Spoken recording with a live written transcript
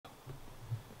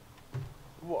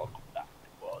welcome back to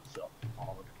What's Up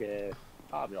Podcast.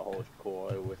 I'm your host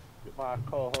Corey with my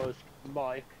co-host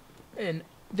Mike. And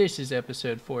this is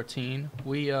episode 14.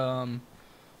 We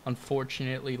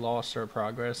unfortunately lost our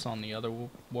progress on the other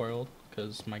world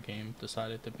because my game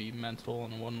decided to be mental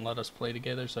and wouldn't let us play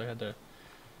together, so I had to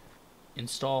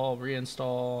install,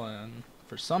 reinstall, and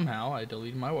for somehow I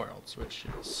deleted my worlds, which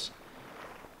is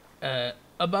a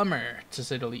bummer to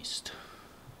say the least.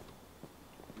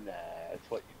 Nah,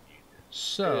 that's what you need.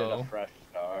 So, A fresh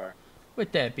start.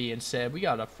 with that being said, we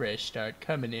got a fresh start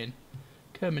coming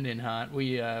in hot.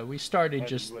 We started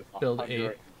just build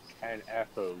a 10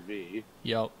 FOV.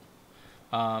 Yep.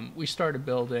 We started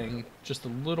building just a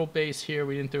little base here.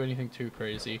 We didn't do anything too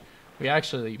crazy. We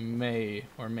actually may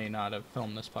or may not have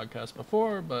filmed this podcast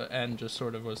before, and just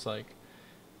sort of was like,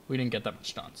 we didn't get that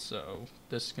much done. So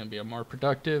this is gonna be a more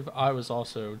productive. I was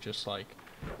also just like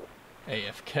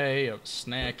AFK. I was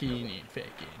snacking and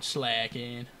fucking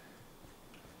slacking.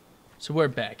 So we're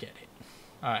back at it.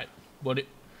 All right. What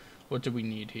do we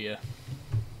need here?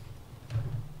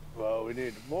 Well, we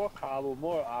need more cobble,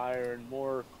 more iron,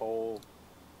 more coal.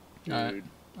 Dude. Alright,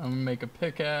 I'm gonna make a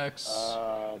pickaxe.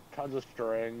 Tons of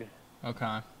string.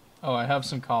 Okay. Oh, I have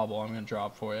some cobble I'm gonna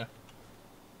drop for you.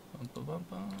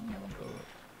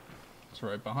 It's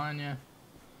right behind you.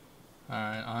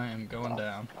 Alright, I am going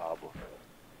down. Cobble.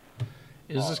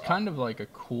 This is kind of like a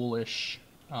coolish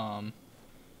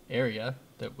area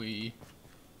that we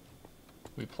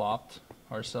plopped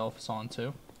ourselves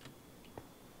onto.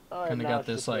 Kind of got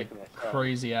this like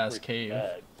crazy ass cave.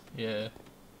 Bad. Yeah.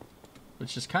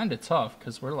 Which is kind of tough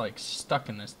because we're like stuck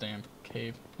in this damn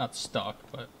cave. Not stuck,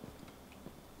 but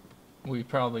we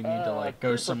probably need to like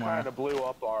go somewhere. Kind of blew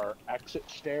up our exit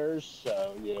stairs,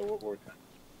 so yeah, we're kind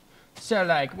of... So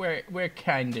like we're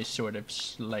kind of sort of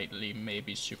slightly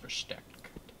maybe super stuck.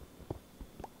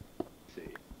 Let's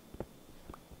see.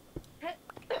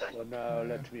 So now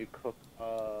let me cook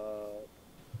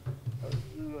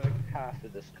like half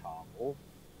of this cobble.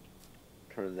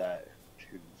 Turn that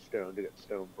to stone to get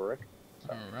stone brick.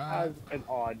 So I Alright. have an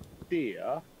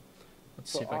idea.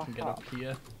 Let's see if I can get up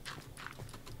here.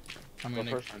 I'm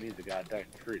gonna... First I need the goddamn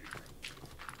tree.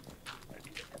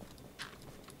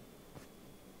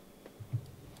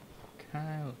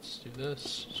 Okay, let's do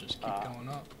this. Let's just keep going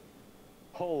up.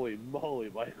 Holy moly,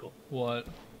 Michael. What?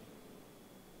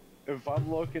 If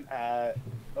I'm looking at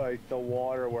like the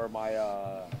water where my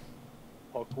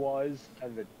hook was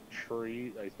and the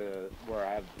tree, like where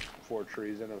I have 4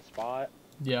 trees in a spot.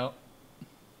 Yep.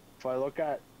 If I look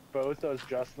at both those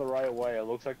just the right way, it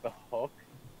looks like the hook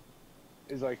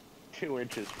is like 2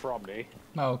 inches from me.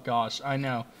 Oh gosh, I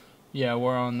know. Yeah,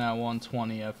 we're on that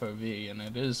 120 FOV, and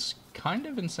it is kind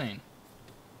of insane.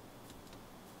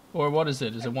 Or what is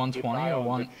it? Is it 120 or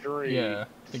 1? Yeah,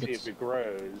 I think it's... if it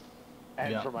grows,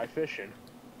 and yeah. For my fishing.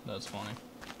 That's funny.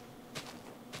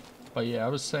 But yeah, I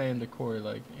was saying to Corey,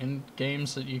 like, in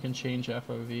games that you can change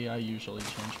FOV, I usually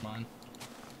change mine.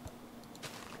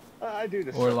 I do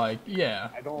the Or same. like, yeah.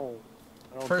 I don't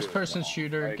First-person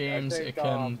shooter like, games, think, it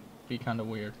can be kind of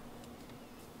weird.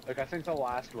 Like, I think The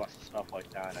Last of Us and stuff like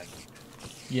that.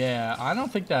 Yeah, I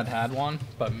don't think that had one,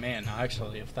 but man,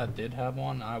 actually, if that did have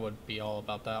one, I would be all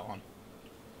about that one.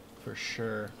 For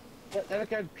sure. But then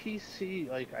again, PC,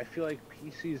 like, I feel like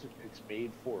PCs, it's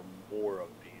made for more of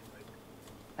these. Like,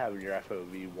 having your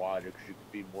FOV wider because you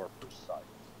can be more precise.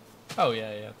 Oh,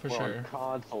 yeah, for sure. On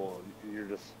console, you're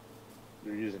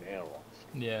using analogs.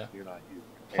 Yeah. You're not using...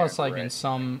 Plus, like, in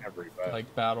some,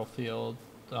 like, Battlefield,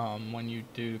 when you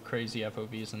do crazy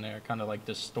FOVs in there, it kind of like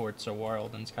distorts a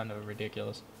world and it's kind of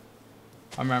ridiculous.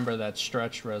 I remember that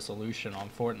stretch resolution on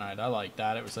Fortnite. I liked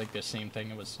that. It was like the same thing.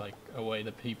 It was like a way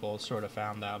that people sort of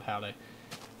found out how to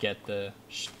get the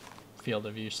field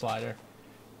of view slider.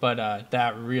 But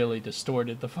that really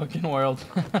distorted the fucking world,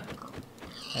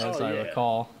 as I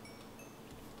recall.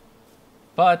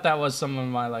 But that was some of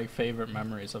my like favorite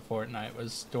memories of Fortnite,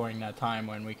 was during that time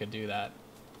when we could do that.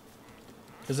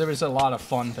 Because there was a lot of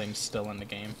fun things still in the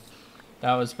game.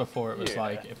 That was before it was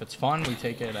like, if it's fun, we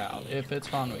take it out. If it's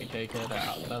fun, we take it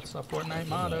out. That's the Fortnite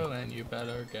motto, and you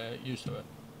better get used to it.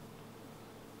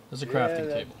 There's a crafting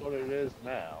that's table. What it is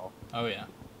now. Oh, yeah.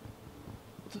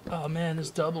 Oh, man,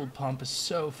 this double pump is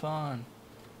so fun.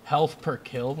 Health per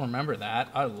kill, remember that?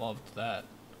 I loved that.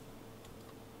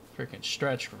 Freaking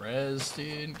stretch res,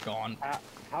 dude. Gone.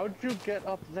 How'd you get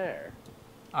up there?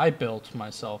 I built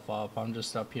myself up. I'm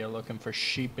just up here looking for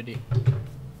sheepity.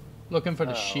 Looking for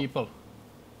the sheeple.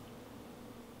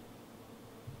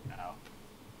 No.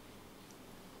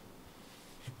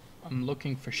 I'm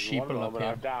looking for One sheeple up moment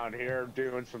here. I'm down here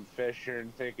doing some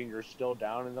fishing, thinking you're still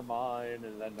down in the mine,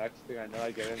 and then next thing I know,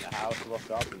 I get in the house, look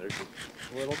up, and there's this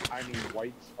little tiny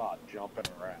white spot jumping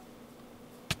around.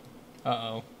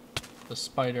 Uh-oh. The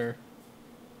spider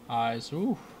eyes.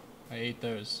 Ooh, I ate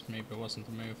those. Maybe it wasn't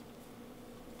the move.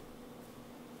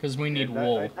 Because we need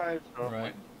wool,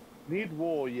 right? Need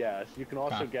wool, yes. You can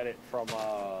also Okay. get it from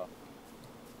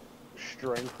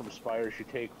string from spiders. You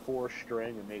take 4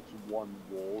 string and makes 1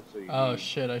 wool. So you Oh need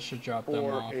shit, I should drop them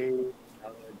 4, off. 8,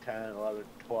 9, 10, 11,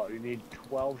 12. You need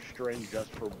 12 string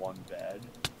just for 1 bed.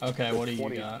 Okay, So what do you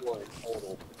 24 got? in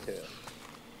total for 2.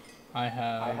 I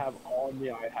have on me,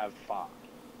 I have 5.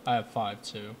 I have 5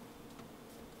 too.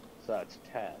 So that's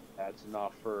 10. That's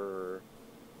enough for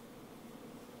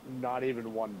not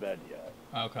even 1 bed yet.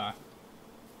 Okay.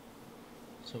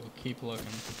 So we'll keep looking.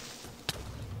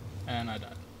 And I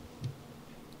died.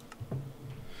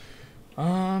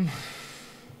 Alright,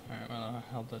 where the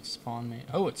hell did that spawn me?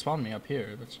 Oh, it spawned me up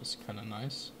here, which is kind of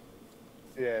nice.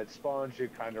 Yeah, it spawns you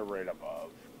kind of right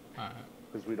above. Alright.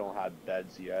 Because we don't have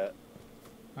beds yet.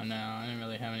 I know, I didn't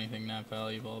really have anything that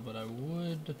valuable, but I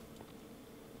would...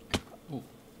 Ooh,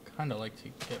 kind of like to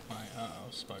get my...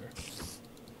 Uh-oh, spider.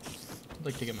 I'd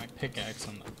like to get my pickaxe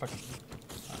on the fucking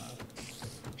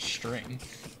string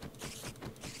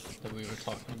that we were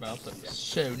talking about. That's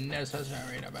so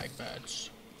necessary to make beds.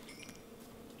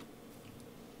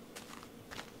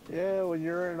 Yeah, when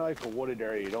you're in like a wooded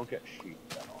area, you don't get sheep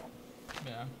at all.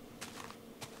 Yeah.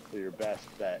 So your best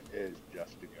bet is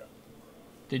just to go.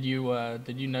 Did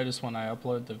you notice when I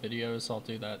upload the videos, I'll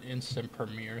do that instant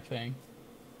premiere thing,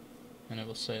 and it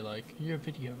will say like, your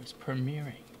video is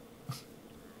premiering.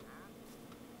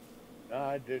 No,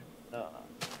 I did not.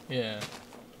 Yeah,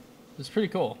 it's pretty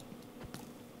cool.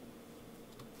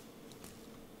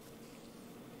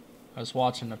 I was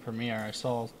watching the premiere. I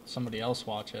saw somebody else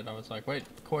watch it. I was like, wait,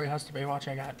 Corey has to be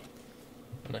watching it,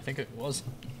 but I think it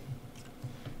wasn't.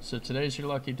 So today's your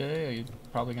lucky day. You're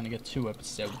probably gonna get 2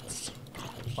 episodes.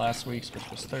 Last week's, which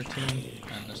was 13,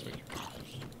 and this week,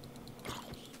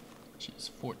 which is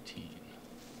 14.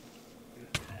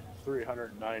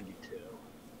 392.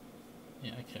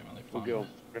 Yeah, I can't really We'll find go it.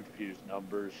 confused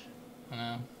numbers. I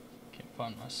know. Can't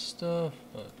find my stuff,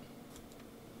 but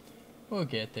we'll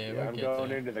get there. Yeah, we'll I'm get going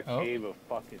there. into the Oh, cave of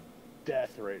fucking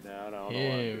death right now. And I don't know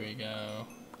what I'm here doing. we go.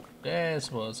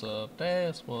 That's what's up.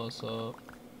 That's what's up.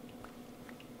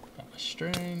 Got my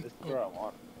string. This is where I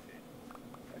want it to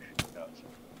be. Actually, no, it's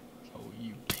Oh,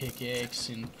 you pickaxe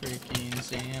and freaking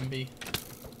zombie.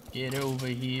 Get over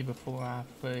here before I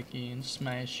fucking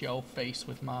smash your face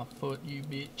with my foot, you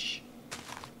bitch.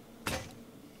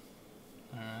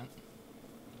 Alright.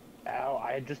 Ow,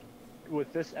 I just,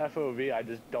 with this FOV, I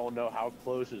just don't know how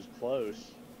close is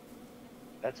close.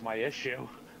 That's my issue.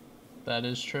 That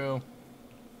is true.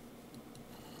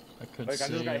 I could Like, I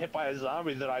see just got it. hit by a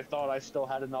zombie that I thought I still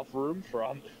had enough room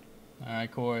from.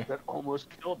 Alright, Corey. That almost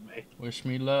killed me. Wish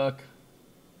me luck.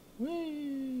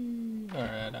 Whee!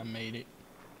 Alright, I made it.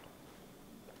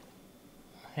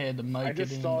 I had to make I it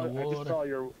just in saw, the I just water. saw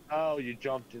your, oh, you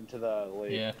jumped into the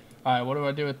lake. Yeah. Alright, what do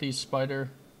I do with these spider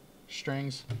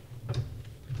strings?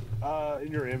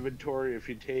 In your inventory, if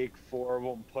you take 4 of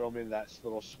them, put them in that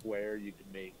little square, you can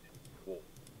make wool.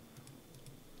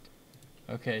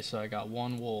 Okay, so I got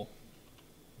 1 wool.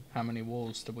 How many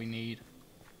wools do we need?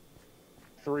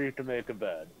 3 to make a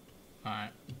bed.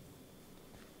 Alright.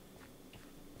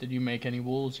 Did you make any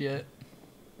wools yet?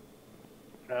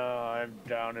 No, I'm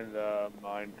down in the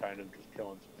mine, kind of just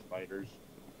killing some spiders.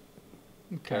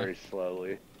 Okay. Very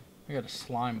slowly. I got a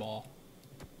slime ball.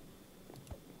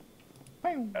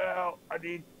 Bam. Ow, I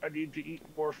need to eat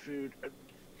more food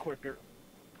quicker.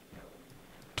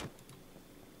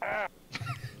 Ah,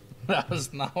 That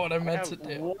was not what I I meant have to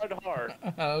do. 1 heart.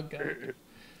 Okay.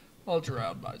 I'll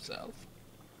drown myself.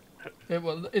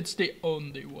 It's the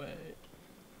only way.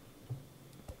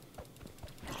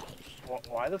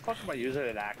 Why the fuck am I using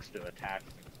an axe to attack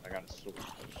things? I got a sword.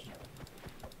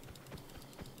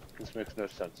 This makes no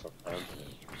sense sometimes.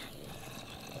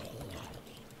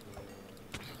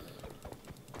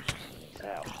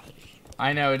 Ow.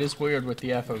 I know, it is weird with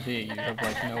the FOV. You have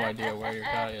like no idea where your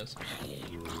guy is.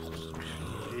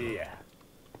 Yeah.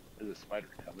 There's a spider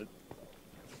coming.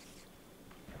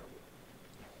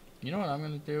 You know what I'm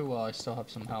gonna do while I still have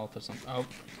some health or something? Oh,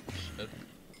 shit.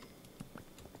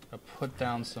 I'll put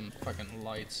down some fucking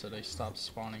lights so they stop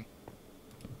spawning.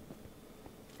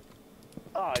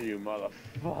 Ah, you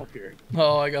motherfucker.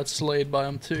 Oh, I got slayed by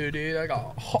him too, dude. I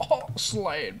got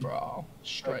slayed, bro.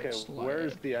 Straight Okay, slayed.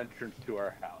 where's the entrance to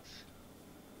our house?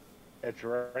 It's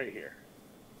right here.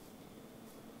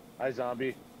 Hi,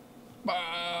 zombie.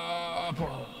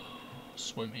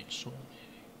 Swimmy, swimmy.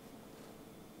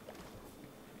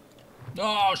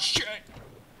 Oh shit!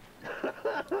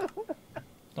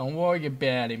 Don't worry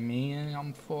about it, man.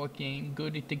 I'm fucking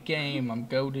good at the game. I'm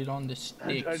goated on the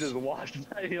sticks. I just watched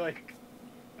that.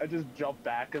 I just jumped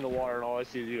back in the water and all I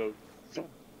see is you go.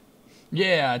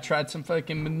 Yeah, I tried some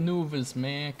fucking maneuvers,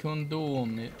 man. Couldn't do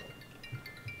them.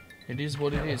 It is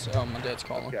what it is. Oh, my dad's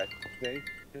calling. Okay. See?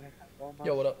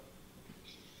 Yo, what up?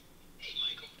 Hey,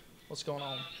 Michael. What's going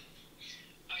on?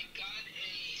 I got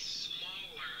a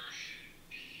smaller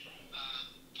pot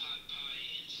pie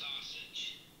and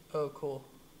sausage. Oh, cool.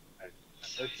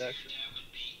 Size your dad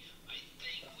would be. I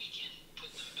think we can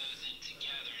put them both in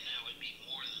together, and that would be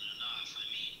more than enough. I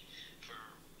mean,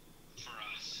 for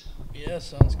us. Yeah,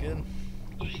 sounds good.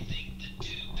 But I think the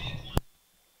two big ones.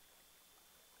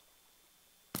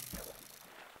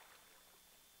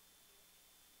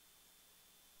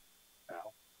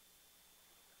 Ow.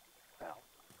 Ow.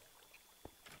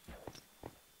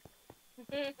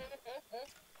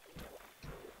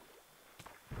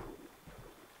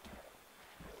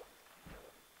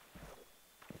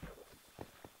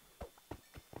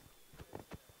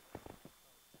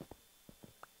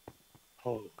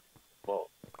 Oh, whoa.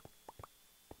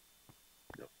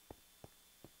 No.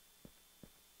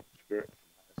 Spirit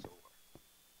from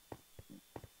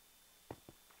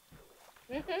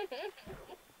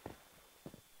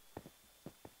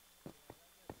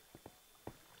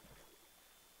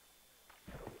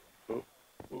oh,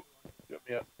 oh, get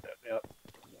me up, get me up.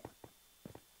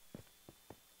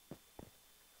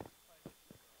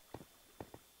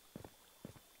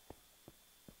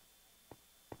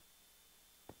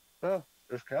 Oh,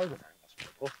 there's cows in there. That's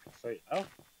cool. So you know.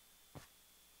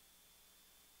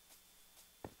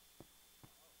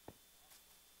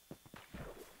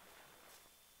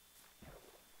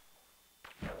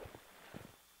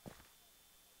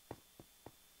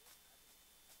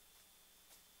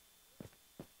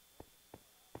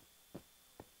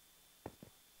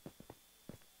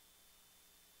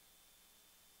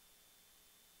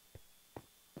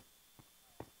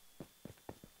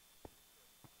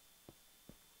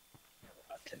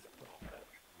 I'll take a little bit.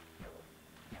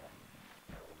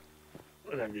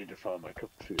 And I need to find my cup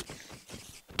of food.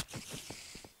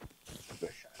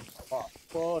 Fish. Oh,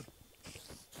 God.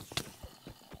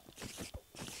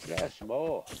 Yes,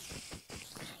 more.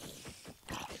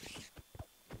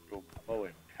 Oh,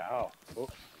 holy cow. Oh,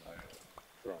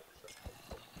 wrong.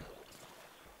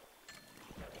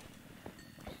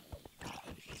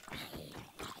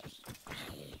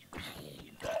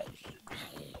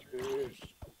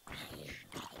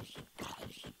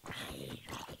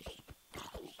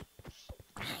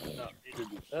 No, need to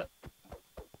do that.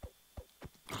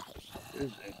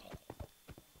 Is it?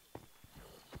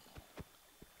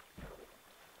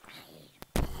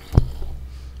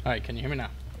 Alright, can you hear me now?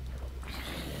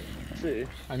 See,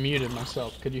 I muted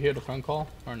myself. Could you hear the phone call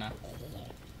or not?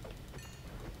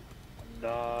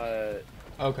 not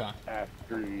Okay.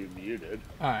 after you muted.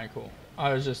 Alright, cool.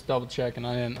 I was just double checking.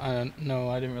 I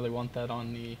didn't really want that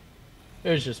on the. It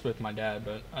was just with my dad,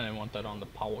 but I didn't want that on the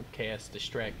podcast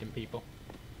distracting people.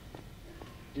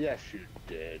 Yes, you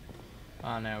did.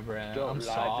 I know, Brad. Don't I'm lie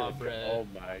sorry, to the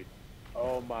Brad.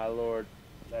 oh my lord,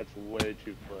 that's way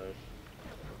too close.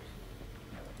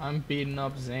 I'm beating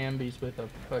up zombies with a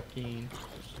fucking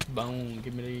bone.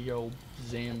 Give me the old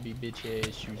zombie bitch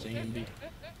ass, you zombie.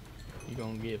 You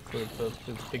gonna get fucked up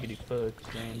to piggity fuck,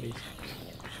 zombies.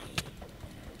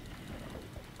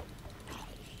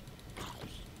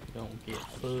 You gonna get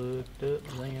fucked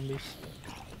up, zombies.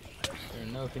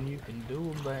 There's nothing you can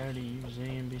do about it, you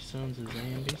zombie sons of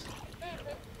zombies.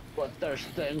 But there's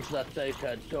things that they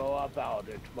can do about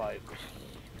it, Mike.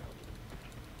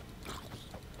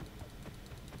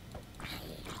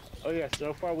 Oh yeah,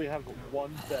 so far we have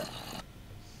one bet.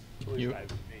 At least You- I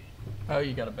have me. Oh,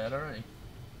 you got a bet already?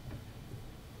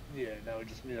 Yeah, now we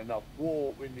just need enough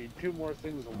wool. We need 2 more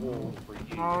things of wool for you.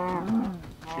 2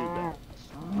 bets.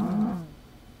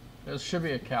 There should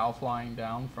be a cow flying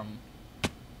down from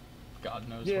God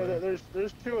knows Yeah, where.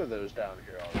 there's 2 of those down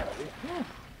here already.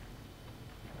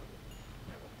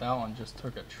 That one just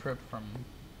took a trip from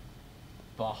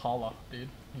Valhalla, dude.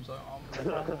 He was like, I'm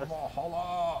going to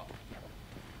Valhalla.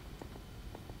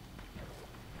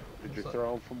 Did you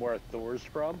throw them from where Thor's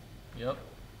from? Yep.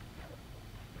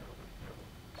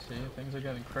 See, things are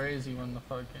getting crazy when the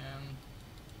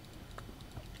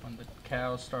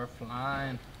cows start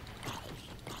flying.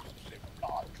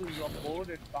 Boxes of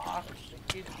loaded boxes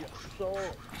to get your soul.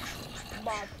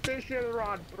 My fishing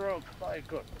rod broke,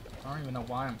 Michael. I don't even know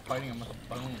why I'm fighting him with a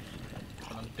bone,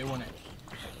 but I'm doing it.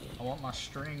 I want my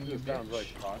string, you This sounds like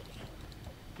bitch. fun.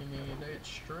 Give me that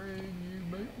string,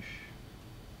 you bitch.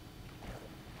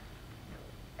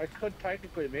 I could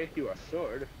technically make you a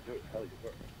sword. Do it, hell you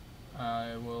were.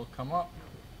 I will come up.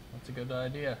 That's a good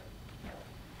idea.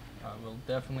 I will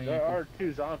definitely. There are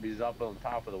 2 zombies up on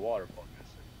top of the waterfall.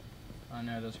 I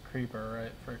know there's a creeper,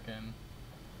 right? Freaking.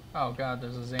 Oh god,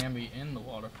 there's a zombie in the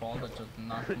waterfall that just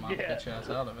knocked my Yeah. bitch ass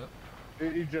out of it.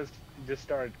 He just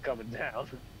started coming down.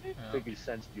 I Yeah. think he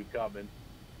sensed you coming.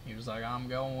 He was like, I'm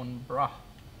going, bruh.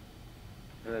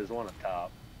 And there's one on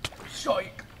top.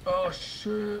 Psych! Oh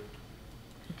shit!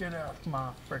 Get off my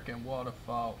freaking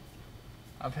waterfall.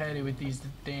 I've had it with these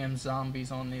damn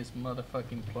zombies on this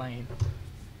motherfucking plane.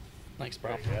 Thanks,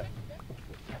 bro. Yeah.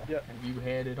 Yep. Have you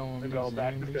had it on We're these going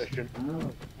back to zombies? fishing.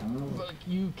 Fuck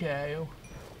you, Kyle.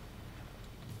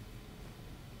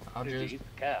 Did you eat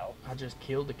the cow? I just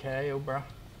killed the cow, bro.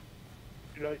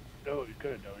 You know, no, you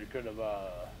could have. No, you could have.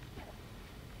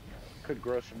 Could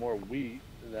grow some more wheat,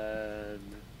 and then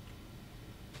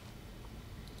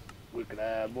we could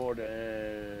have more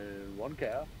than 1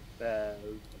 cow. A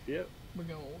few. We're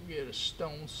gonna get a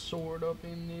stone sword up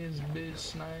in this bitch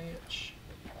snatch.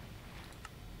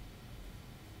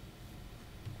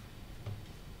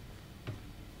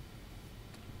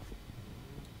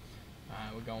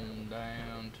 Alright, we're going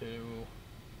down to.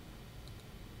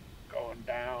 Going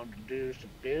down to do some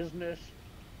business.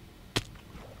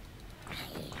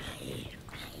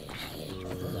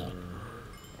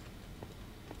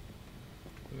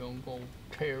 We're gonna go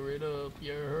tear it up,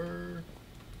 you heard?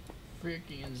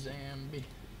 Freaking zombie.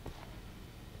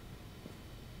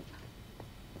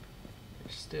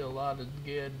 There's still a lot of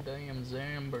goddamn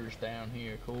zambers down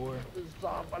here, Corey.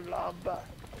 Zamba lamba.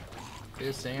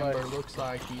 This amber looks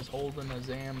like he's holding a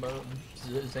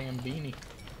zambini.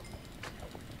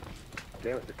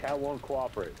 Damn it, the cow won't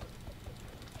cooperate.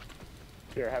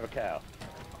 Here, have a cow.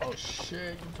 Oh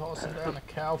shit, you tossing down a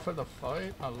cow for the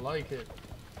fight? I like it.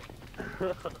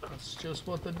 That's just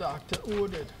what the doctor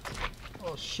ordered.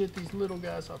 Oh shit, these little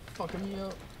guys are fucking me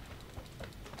up.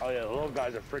 Oh yeah, the little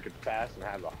guys are freaking fast and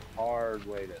have a hard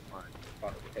way to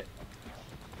find hit.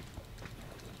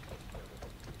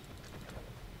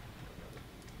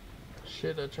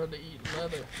 Shit, I tried to eat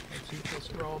leather. Let's eat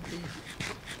this raw beef.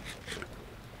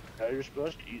 No, you're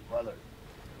supposed to eat leather.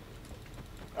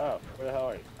 Oh, where the hell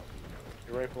are you?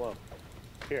 You're right below.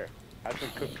 Here, have some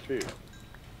cooked food.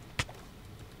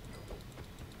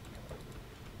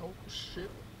 Oh shit.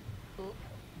 Oh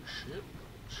shit.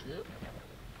 Shit.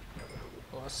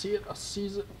 Oh, I see it. I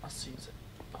seize it. I seize it.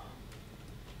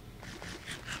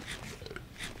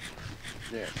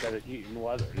 Yeah, instead of eating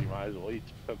leather, you might as well eat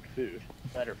some cooked food.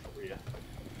 Better for you.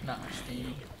 Nah,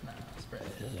 Steve. Nah, spread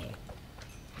it.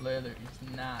 Leather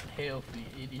is not healthy.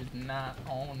 It is not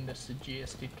on the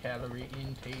suggested calorie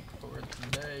intake for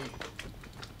today.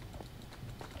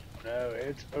 No,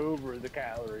 it's over the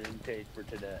calorie intake for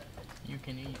today. You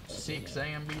can eat 6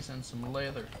 zombies and some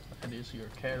leather. That is your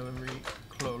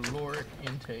caloric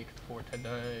intake for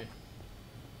today.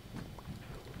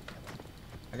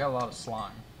 I got a lot of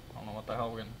slime. I don't know what the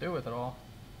hell we're gonna do with it all.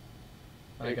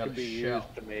 I It got could a be shell.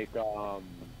 used to make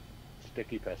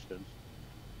sticky pistons.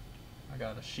 I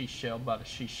got a she-shell by the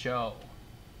she-shell.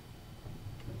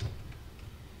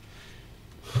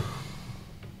 I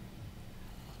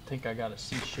think I got a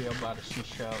seashell by the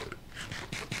seashell.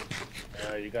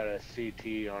 You got a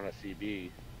CT on a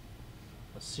CB.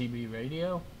 A CB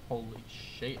radio? Holy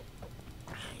shit.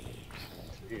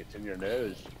 See, it's in your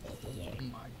nose. Oh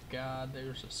my god,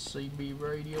 there's a CB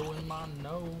radio in my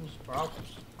nose, bro.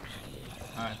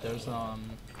 Alright, there's a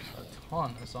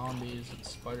ton of zombies and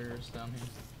spiders down here.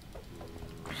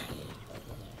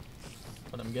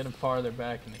 But I'm getting farther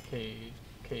back in the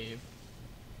cave.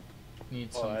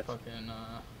 Need some fucking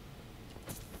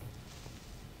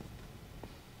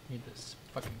need this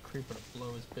fucking creeper to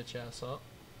blow his bitch ass up.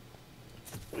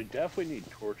 We definitely need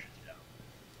torches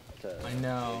now. I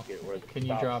know. Make it where the Can you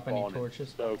stops drop any spawning.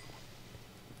 torches? So,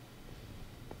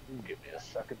 give me a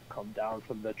second to come down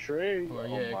from the tree. Or Oh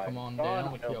yeah, my come on God,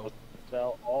 down with I yo. almost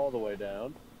fell all the way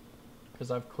down.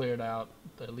 Because I've cleared out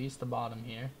at least the bottom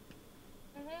here.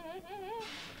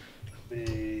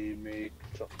 We make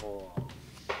some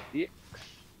sticks.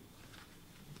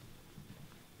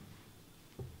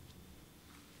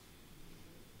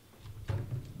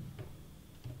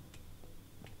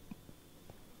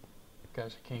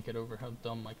 Guys, I can't get over how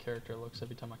dumb my character looks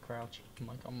every time I crouch. I'm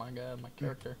like, oh my god, my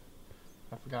character.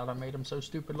 I forgot I made him so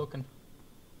stupid looking.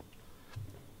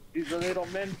 He's a little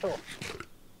mental.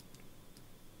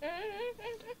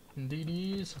 Indeed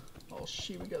he is. Oh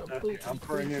shit, we got a Okay, boot. I'm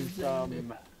bringing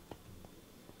some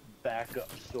backup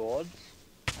swords.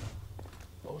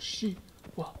 Oh shit.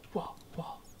 Whoa, whoa,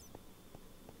 whoa.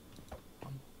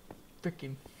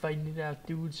 freaking fighting it out,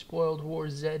 dude. Spoiled War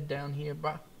Z down here,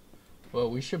 bruh. Well,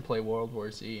 we should play World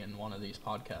War Z in one of these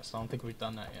podcasts. I don't think we've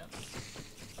done that yet.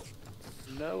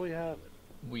 No, we haven't.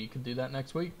 We could do that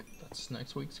next week. That's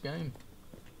next week's game.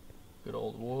 Good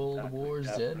old World War Z,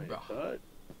 Definitely bruh. could.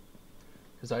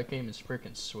 Because that game is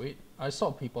freaking sweet. I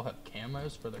saw people have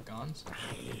camos for their guns.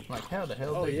 Like, how the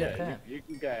hell Oh did they get yeah, that? you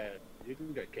can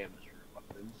get camos for your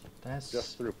weapons That's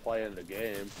just through playing the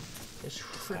game. it's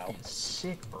freaking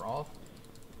sick, bro.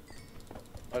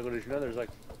 Michael, did you know there's like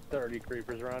 30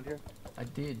 creepers around here? I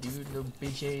did, dude. Little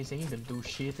bitch ass ain't gonna do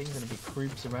shit. Ain't gonna be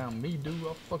creeps around me, dude.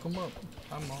 I'll fuck them up.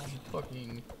 I'm on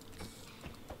fucking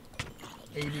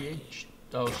ADH.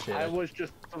 Oh shit. I was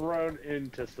just thrown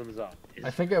into some zombies. I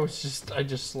think I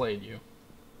just slayed you.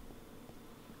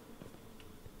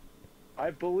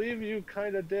 I believe you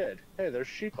kind of did. Hey, there's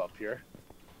sheep up here.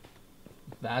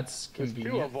 That's There's 2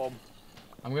 convenient. of them.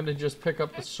 I'm gonna just pick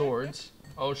up the swords.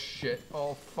 Oh shit.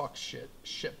 Oh fuck shit.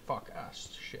 Shit fuck ass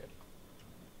shit.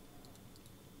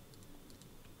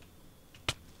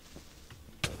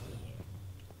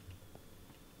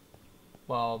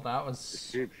 Well, that The was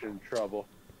sheep's in trouble.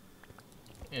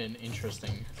 an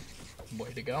interesting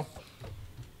way to go.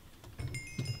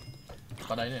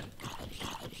 But I didn't.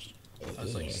 I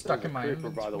was like stuck in my Creeper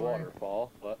by the inventory.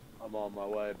 waterfall, but I'm on my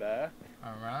way back.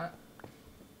 Alright.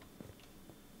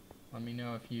 Let me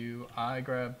know if you... I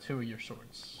grabbed 2 of your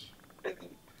swords.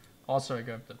 Also, I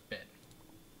grabbed the bed.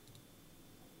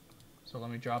 So let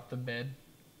me drop the bed.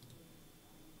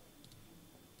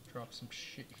 Drop some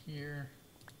shit here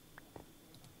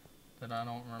that I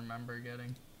don't remember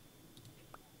getting.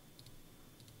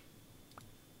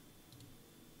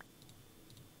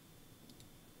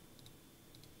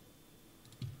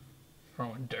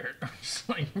 Throwing dirt. I'm just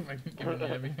like fucking giving you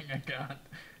everything I got.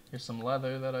 Here's some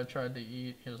leather that I tried to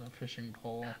eat. Here's a fishing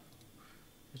pole.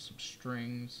 Here's some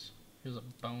strings. Here's a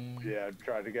bone. Yeah, I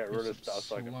tried to get rid Here's of some stuff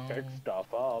so I can pick slow.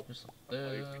 stuff up. Here's some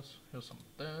this. Here's some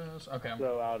this. Okay.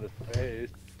 So out of space.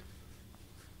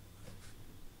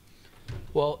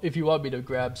 Well, if you want me to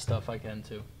grab stuff, I can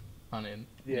too. I mean,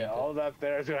 Yeah, all that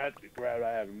there is gonna have to be grabbed.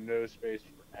 I have no space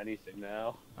for anything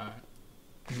now. Alright.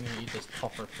 I'm gonna eat this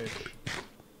puffer fish.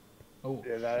 Oh,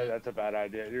 Yeah, shit. that's a bad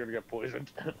idea. You're gonna get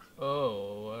poisoned.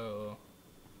 Oh, whoa.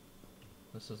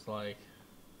 This is like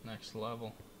next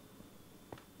level.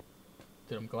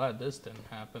 Dude, I'm glad this didn't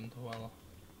happen well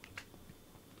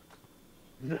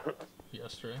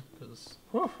yesterday, because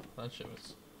that shit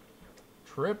was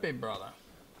trippy, brother.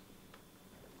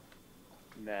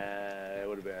 Nah, it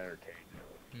would have been entertaining.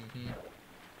 Mm-hmm.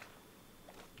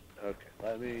 Okay,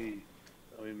 let me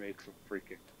make some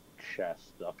freaking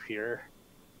chests up here.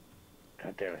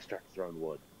 God damn, I started throwing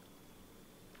wood.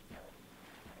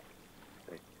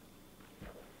 Thank you.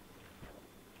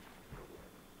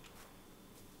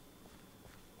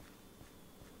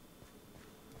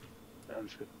 I'm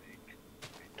just gonna make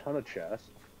a ton of chests.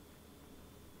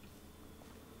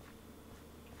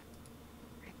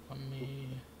 Let me...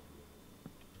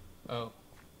 Oh.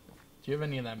 Do you have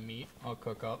any of that meat I'll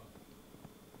cook up?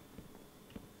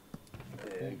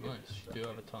 Yeah, Oh, get nice. this You stuff. do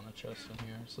have a ton of chests in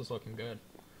here. This is looking good.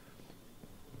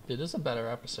 Dude, this is a better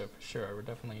episode for sure. We're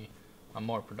definitely... I'm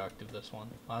more productive this one.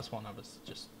 Last one I was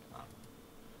just...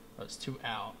 I was too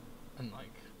out and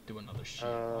like doing other shit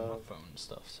on my phone and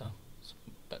stuff, so it's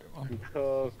a better one.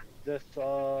 Cook this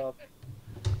up.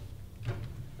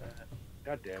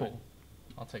 God damn it. Cool.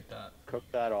 I'll take that. Cook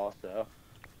that also.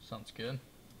 Sounds good.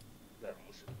 That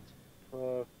also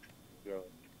cooked. Go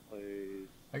please.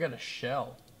 I got a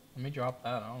shell. Let me drop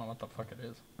that. I don't know what the fuck it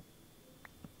is.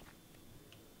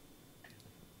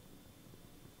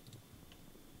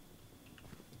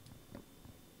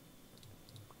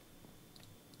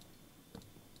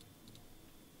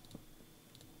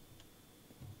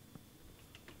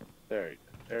 There you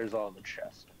go. There's all in the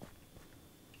chest.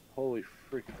 Holy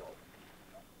freaking hell.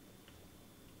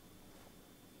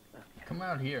 Come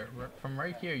out here. From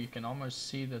right here, you can almost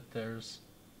see that there's...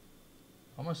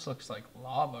 Almost looks like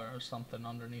lava or something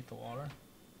underneath the water.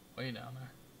 Way down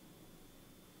there.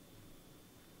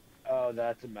 Oh,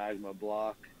 that's a magma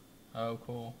block. Oh,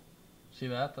 cool. See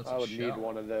that? That's I a would shell. need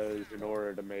one of those in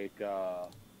order to make, Let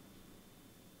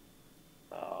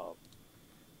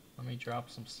me drop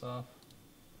some stuff.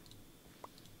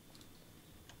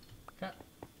 Okay.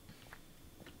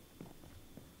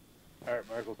 Alright,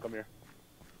 Michael, come here.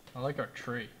 I like our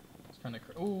tree. It's kind of...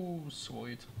 Ooh,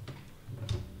 sweet.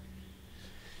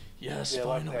 Yes, Yeah,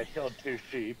 luckily finally. I killed 2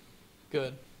 sheep.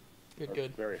 Good. Good, That's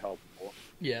good. very helpful.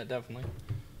 Yeah, definitely.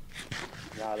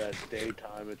 Now that it's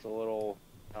daytime, it's a little,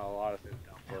 a lot of things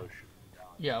down below should be down.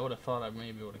 Yeah, I would have thought I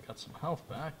maybe would have got some health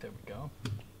back. There we go.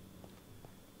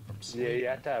 from Yeah, sleeping. you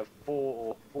have to have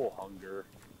full hunger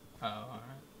Oh, alright.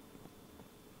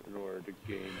 in order to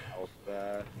gain health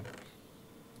back.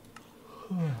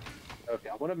 Okay,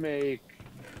 I'm gonna make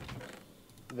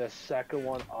the second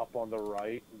one up on the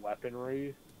right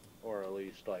weaponry, or at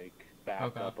least like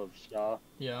backup of stuff.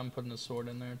 Yeah, I'm putting a sword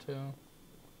in there too.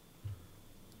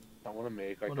 I want to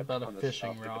make like What a about a ton of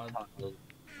fishing stuff, rod? like a ton of...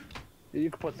 You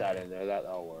can put that in there.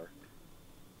 That'll work.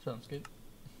 Sounds good.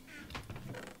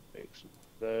 Make some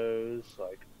of those,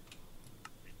 like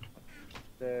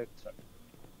 26.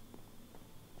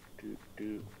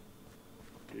 Do.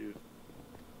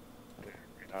 There,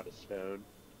 ran out of stone.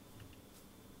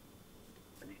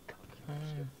 I need tons of Okay.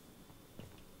 stone.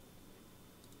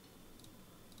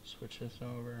 Switch this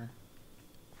over.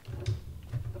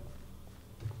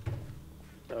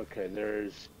 Okay,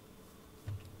 there's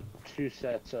 2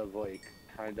 sets of like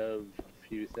kind of a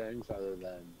few things other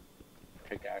than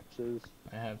pickaxes.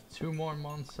 I have 2 more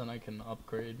months and I can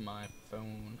upgrade my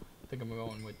phone. I think I'm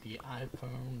going with the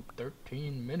iPhone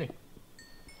 13 mini.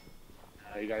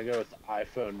 You gotta go with the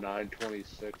iPhone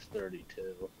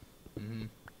 92632.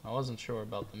 I wasn't sure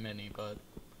about the mini, but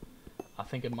I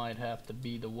think it might have to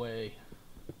be the way.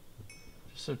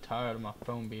 Just so tired of my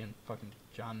phone being fucking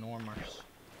ginormous.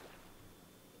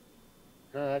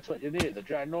 No, that's what you need, the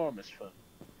ginormous phone.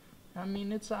 I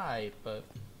mean, it's aight, but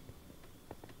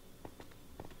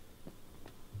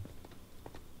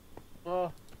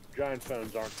Well, giant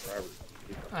phones aren't for everybody.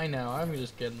 I know, I'm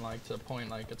just getting like to the point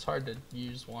like it's hard to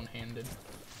use one-handed.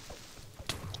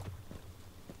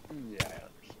 Yeah, I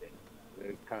understand.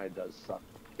 It kind of does suck.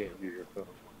 You can't use your phone.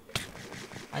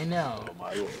 I know. Oh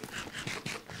my lord.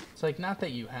 It's like not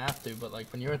that you have to, but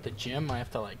like when you're at the gym, I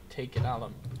have to like take it out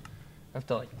of, I have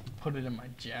to like put it in my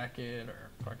jacket or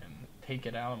fucking take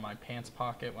it out of my pants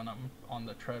pocket when I'm on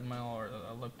the treadmill or the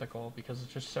elliptical because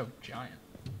it's just so giant.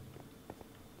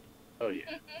 Oh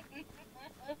yeah.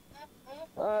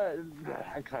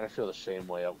 I kind of feel the same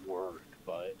way at work,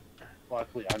 but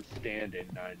luckily I'm standing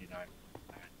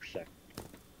 99%.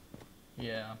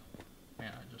 Yeah.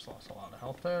 Man, I just lost a lot of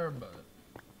health there, but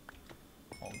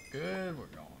all good. We're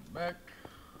going back.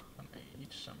 I'm gonna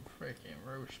eat some freaking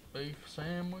roast beef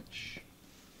sandwich.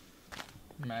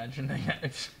 Imagine they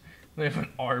have an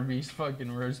Arby's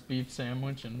fucking roast beef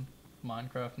sandwich in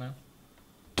Minecraft now.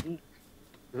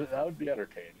 That would be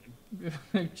entertaining.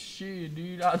 Like, shit,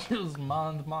 dude, I just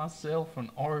mined myself an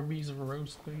Arby's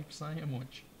roast beef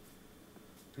sandwich.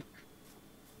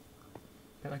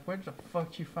 They're like, where the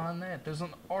fuck you find that? There's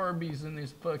an Arby's in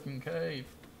this fucking cave.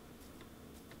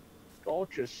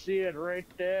 Don't you see it right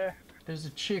there? There's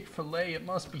a Chick-fil-A. It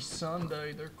must be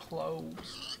Sunday. They're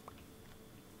closed.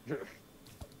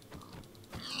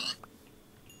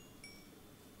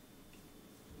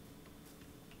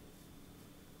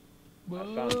 I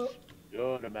found a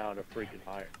good amount of freaking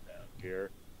iron down here.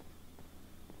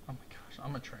 Oh my gosh,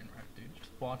 I'm a train wreck, dude.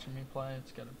 Just watching me play,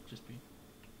 it's gotta just be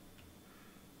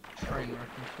train wreck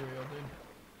material, dude.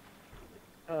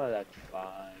 Oh, that's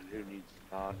fine. Who needs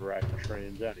non-wreck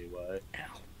trains anyway?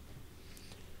 Ow.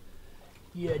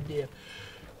 Yeah, dear.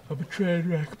 I'm a train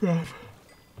wreck, bruv.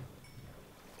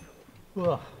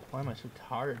 Ugh, why am I so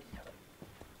tired?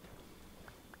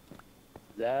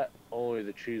 That only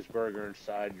the cheeseburger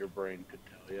inside your brain could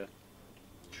tell you.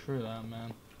 True that,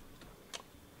 man.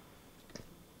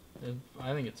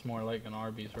 I think it's more like an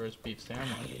Arby's roast beef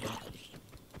sandwich.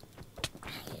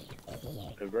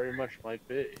 It very much might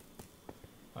be.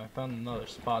 I found another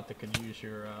spot that could use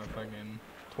your fucking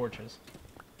torches.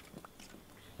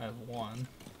 I have one.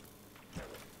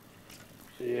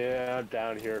 Yeah, I'm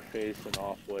down here facing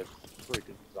off with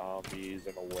freaking zombies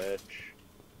and a witch.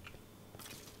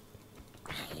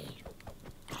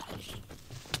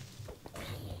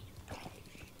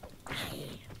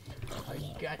 I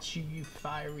got you, you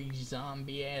fiery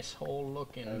zombie asshole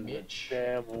looking And the bitch.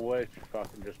 damn witch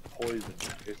fucking just poisoned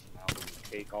me. Now I'm gonna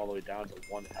take all the way down to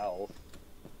 1 health.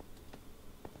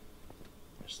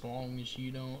 As long as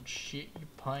you don't shit your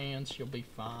pants, you'll be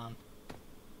fine.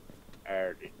 I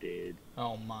already did.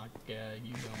 Oh my god,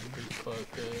 you gonna be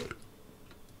fucked up.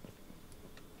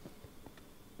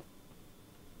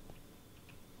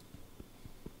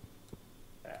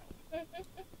 Ow.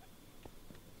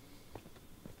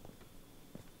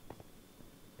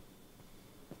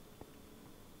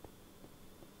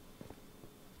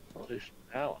 At least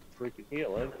now I'm freaking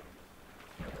healing.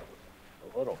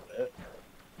 A little bit.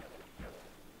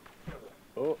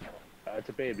 Oh, that's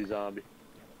a baby zombie.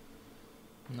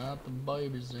 Not the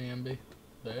baby zombie.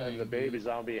 There And you the baby go.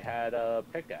 zombie had a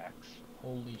pickaxe.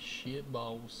 Holy shit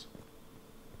balls.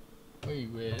 Where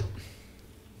you at?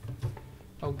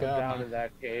 Oh I'm god, down in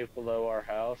that cave below our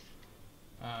house.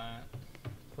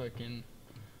 Fucking,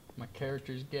 my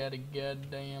character's got a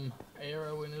goddamn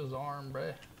arrow in his arm,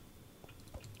 bruh.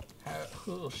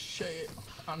 Oh shit,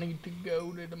 I need to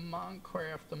go to the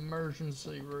Minecraft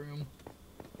emergency room.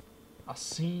 I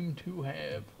seem to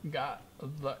have got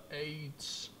the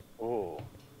AIDS. Oh.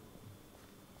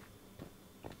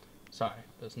 Sorry,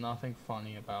 there's nothing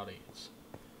funny about AIDS.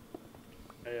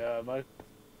 Hey, Mike.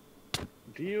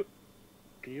 Do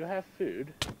you have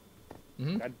food?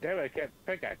 Mm-hmm. God damn it, I can't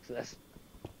pickaxe this.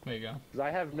 There you go. Because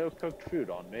I have no cooked food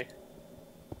on me.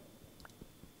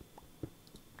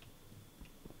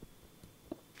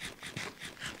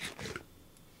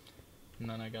 And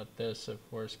then I got this if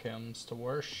worst comes to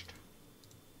worst.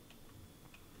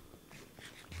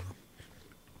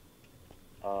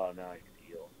 Oh, now I can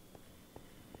heal.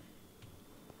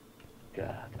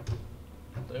 God.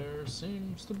 There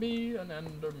seems to be an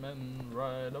Enderman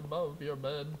right above your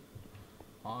bed.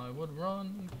 I would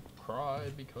run,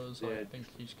 cry, because I think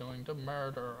he's going to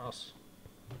murder us.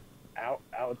 Ow,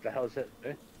 what the hell is it?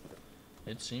 Eh?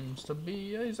 It seems to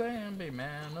be a zombie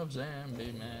man of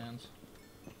zombie mans.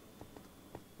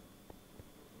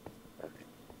 Okay.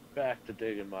 Back to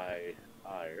digging my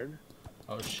iron.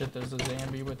 Oh shit, there's a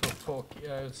zombie with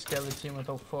a skeleton with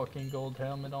a fucking gold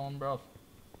helmet on, bro.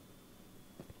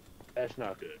 That's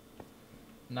not good.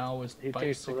 Now it's He basically...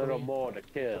 takes a little more to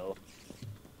kill.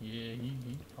 Yeah, he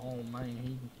oh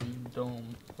man, he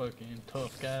dumb fucking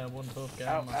tough guy, one tough guy,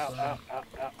 Ow, my ow, son. ow, ow,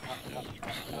 ow, ow, ow,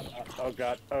 ow.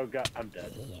 Oh god, I'm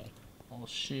dead. Oh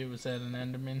shit, was that an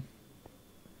Enderman?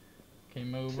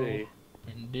 Came over See.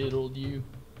 and diddled you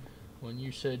when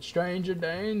you said stranger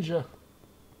danger.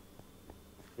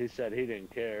 He said he didn't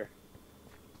care.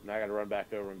 And I gotta run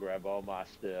back over and grab all my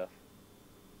stuff.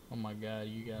 Oh my god,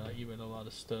 you got a lot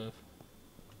of stuff.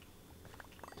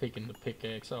 Taking the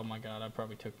pickaxe. Oh my god, I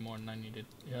probably took more than I needed.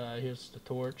 Here's the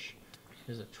torch.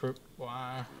 Here's a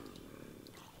tripwire.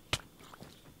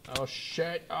 Oh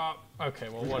shit. Oh, okay,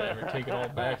 well whatever. Take it all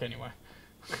back anyway.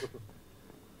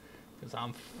 Cause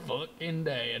I'm fucking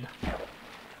dead.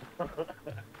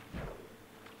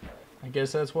 I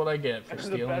guess that's what I get for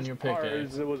stealing your Part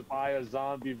pickaxe. is it was by a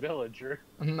zombie villager.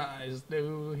 Nice,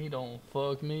 dude. He don't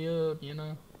fuck me up, you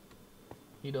know.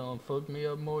 He don't fuck me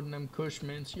up more than them Kush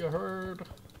mints, you heard?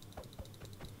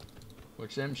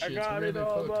 Which them shits got really it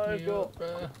all, fucked me Michael. up,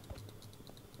 bruh.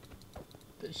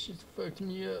 That shit's fucked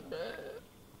me up,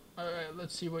 bruh. Alright,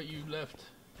 let's see what you left.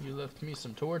 You left me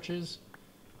some torches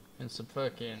and some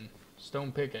fucking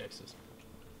stone pickaxes.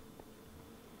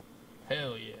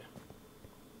 Hell yeah.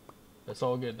 That's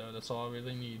all good though, that's all I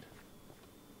really need.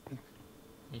 Let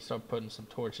me start putting some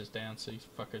torches down so these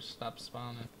fuckers stop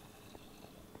spawning.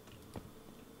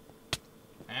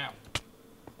 Ow.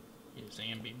 You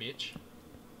zombie bitch.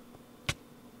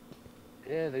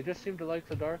 Yeah, they just seem to like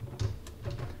the dark.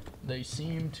 They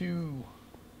seem to,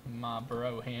 my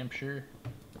bro Hampshire.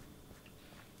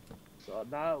 So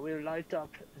now we'll light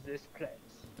up this place.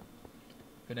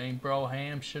 If it ain't bro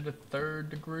Hampshire the third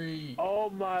degree. Oh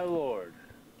my lord.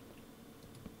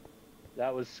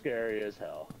 That was scary as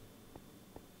hell.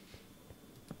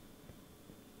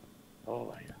 Oh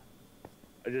my god.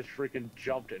 I just freaking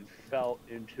jumped and fell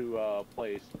into a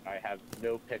place. I have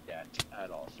no pickaxe at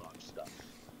all, so I'm stuck.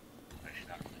 Actually,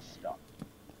 not really stuck.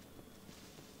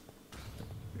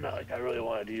 Not like I really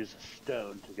wanted to use a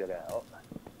stone to get out.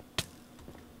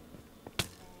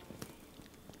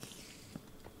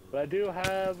 But I do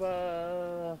have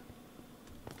an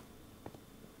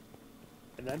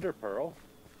ender pearl.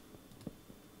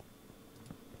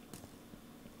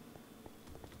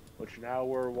 Which now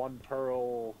we're one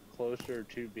pearl closer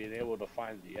to being able to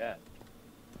find the end.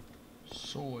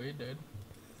 Soy, dude.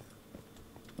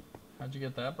 How'd you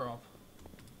get that, bro?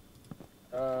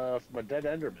 From a dead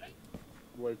enderman.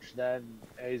 Which then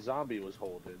a zombie was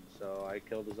holding. So I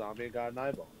killed the zombie and got an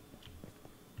eyeball.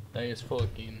 That's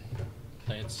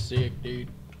sick, dude.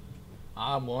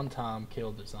 I one time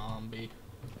killed a zombie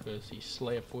because he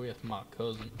slept with my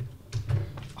cousin.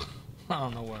 I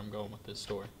don't know where I'm going with this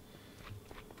story.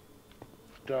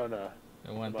 Don't know.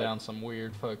 It went down some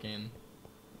weird fucking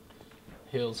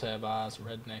hills have eyes,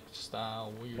 redneck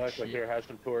style, weird Like shit. here, have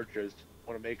some torches.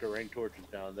 Want to make a rain torches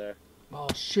down there. Oh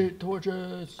shit,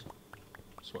 torches!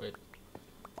 Sweet.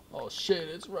 Oh shit,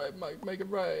 it's right, Mike, make it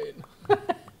right.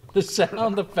 The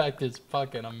sound effect is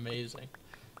fucking amazing.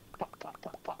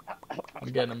 I'm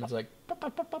getting him, it's like...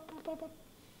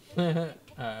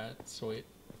 Alright, sweet.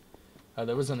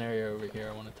 There was an area over here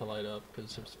I wanted to light up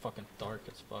because it was fucking dark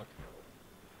as fuck.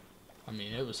 I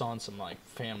mean, it was on some, like,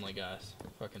 Family Guys.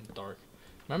 Fucking dark.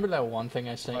 Remember that one thing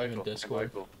I sent you in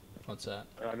Discord? Michael, What's that?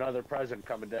 another present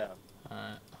coming down.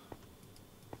 Alright.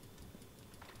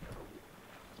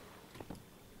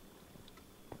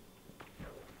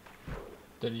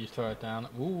 Did you throw it down?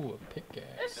 Ooh, a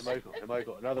pickaxe. Hey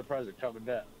Michael, another present coming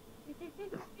down.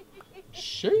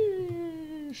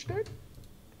 Sheesh, dude.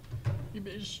 You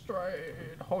be straight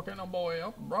hooking a boy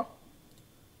up, bro.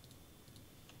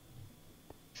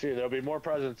 See, there'll be more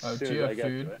presents Oh, soon do you as I have get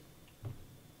food? to it.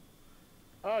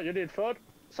 Oh, you need food?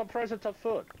 Some presents of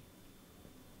food.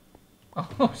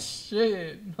 Oh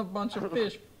shit, a bunch of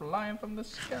fish flying from the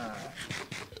sky.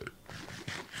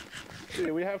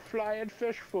 See, we have flying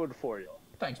fish food for you.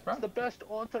 Thanks, bro. It's the best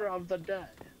author of the day.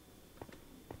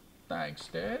 Thanks,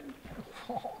 Dad.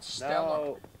 Oh, Stella.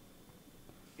 Now,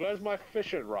 where's my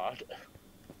fishing rod?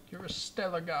 You're a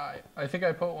stellar guy. I think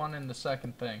I put one in the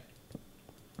second thing.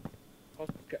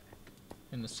 Okay.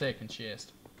 In the second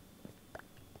chest.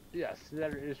 Yes,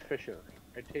 there is fishing.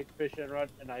 I take fishing rod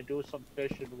and I do some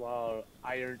fishing while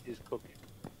iron is cooking.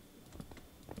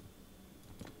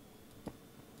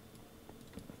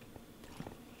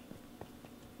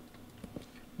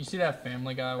 You see that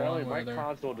Family Guy Apparently one my where they're...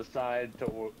 console decide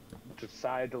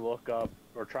to look up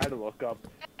or try to look up.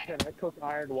 Can I cook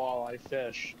iron while I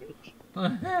fish?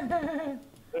 It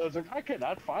was like I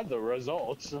cannot find the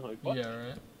results. I'm like, what? Yeah,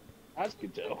 right. Ask you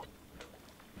to.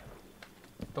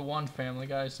 The one Family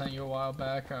Guy I sent you a while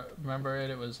back, I remember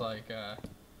it? It was like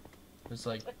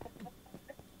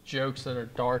jokes that are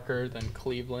darker than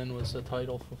Cleveland was the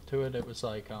title to it. It was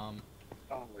like, Oh,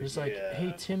 it was like, yeah.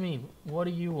 hey Timmy, what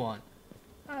do you want?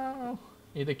 Oh,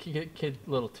 yeah, the kid,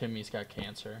 little Timmy's got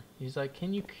cancer. He's like,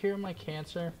 can you cure my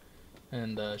cancer?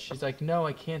 And she's like, no,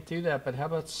 I can't do that, but how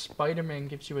about Spider-Man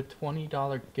gives you a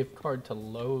 $20 gift card to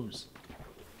Lowe's?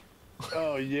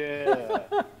 Oh yeah.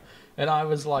 And I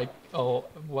was like, oh,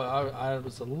 well, I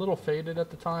was a little faded at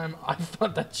the time. I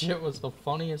thought that shit was the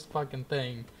funniest fucking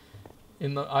thing.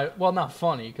 Well, not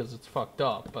funny because it's fucked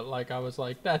up, but like I was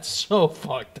like, that's so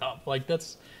fucked up. Like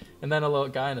that's, and then a little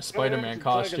guy in a Spider-Man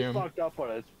costume. It's fucked up, but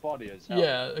it's funny as hell.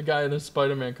 Yeah, a guy in a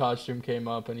Spider-Man costume came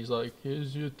up and he's like,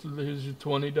 here's your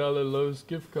 $20 Lowe's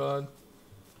gift card.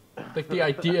 Like the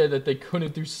idea that they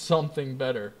couldn't do something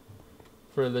better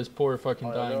for this poor fucking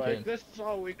Oh, dying they're like, kid. this is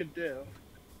all we can do.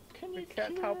 We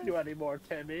can't help you anymore,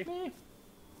 Timmy.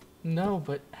 No,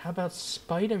 but how about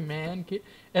Spider-Man?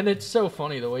 And it's so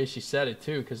funny the way she said it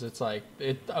too, because it's like,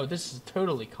 oh, this is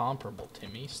totally comparable,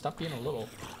 Timmy. Stop being a little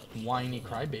whiny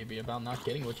crybaby about not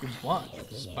getting what you want.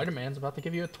 Spider-Man's about to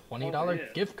give you a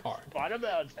 $20 gift card.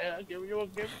 Spider-Man's giving you a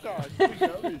gift card. You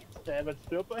know he's damn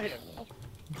superhero.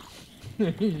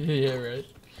 Yeah, right.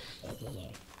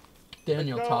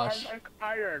 Daniel No, Tosh. I'm like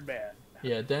Iron Man.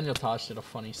 Yeah, Daniel Tosh did a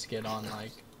funny skit on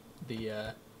like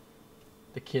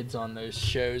the kids on those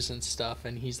shows and stuff,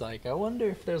 and he's like, I wonder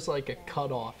if there's like a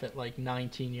cutoff at like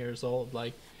 19 years old,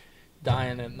 like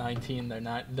dying at 19, they're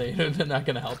not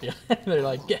gonna help you. They're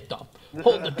like, get them,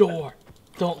 hold the door,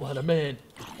 don't let them in.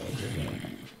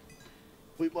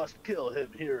 We must kill him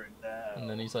here and now. And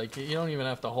then he's like, you don't even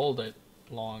have to hold it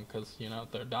long because you know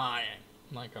they're dying.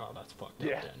 I'm like, oh, that's fucked up,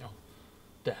 Daniel.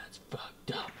 That's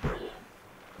fucked up.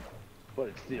 But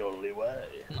it's the only way.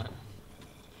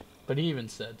 But he even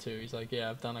said too, he's like, yeah,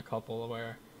 I've done a couple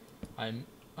where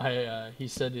he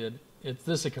said it's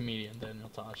this a comedian, Daniel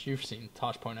Tosh. You've seen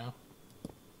Tosh.0?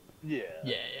 Yeah.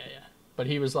 Yeah. But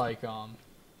he was like,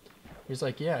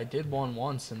 yeah, I did one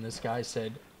once, and this guy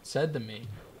said to me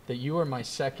that you were my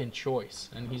second choice,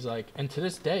 and he's like, and to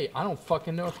this day, I don't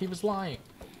fucking know if he was lying.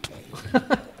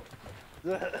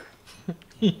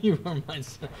 You were my.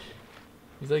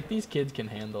 He's like, these kids can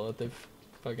handle it. They've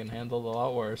fucking handled a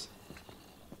lot worse.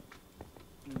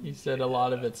 He said a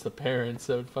lot of it's the parents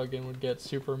that fucking would get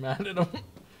super mad at him.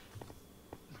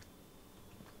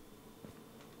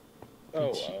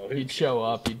 He'd show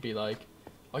up, he'd be like,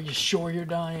 are you sure you're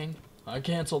dying? I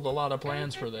canceled a lot of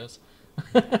plans for this.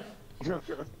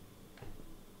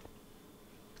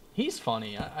 He's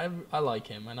funny. I like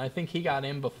him, and I think he got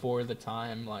in before the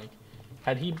time. Like,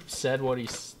 had he said what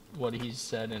he's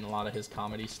said in a lot of his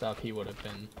comedy stuff, he would have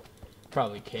been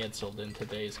probably canceled in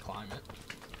today's climate.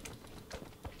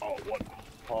 Oh,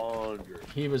 100.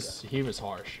 He was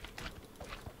harsh.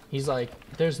 He's like,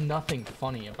 there's nothing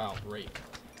funny about rape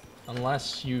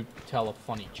unless you tell a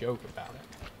funny joke about it.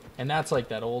 And that's like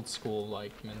that old school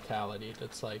like mentality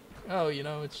that's like, oh, you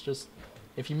know, it's just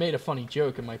if you made a funny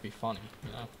joke it might be funny,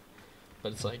 you know.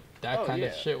 But it's like that kind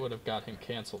of shit would have got him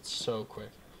canceled so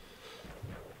quick.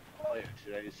 Oh yeah,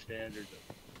 today's standards.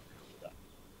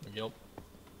 Yep.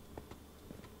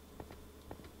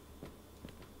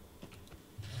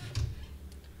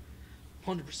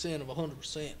 %100% of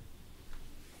 100%.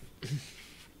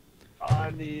 I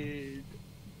need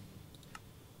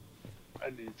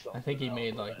something. I think he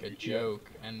made like a Yeah.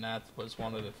 joke, and that was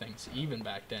one of the things. Even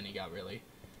back then, he got really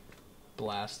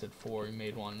blasted for. He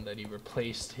made one that he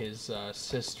replaced his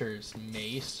sister's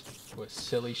mace with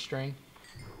silly string.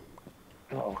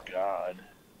 Oh God.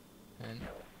 And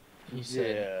he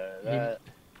said, Yeah,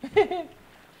 that.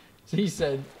 so he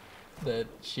said that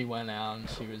she went out and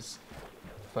she was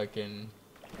fucking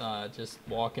just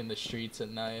walking the streets at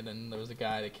night, and there was a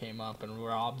guy that came up and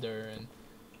robbed her, and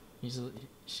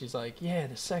she's like, yeah,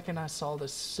 the second I saw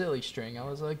this silly string, I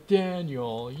was like,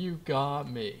 Daniel, you got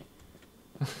me.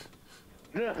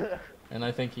 And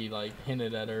I think he like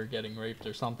hinted at her getting raped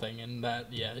or something, and that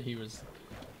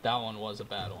one was a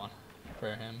bad one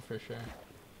for him for sure.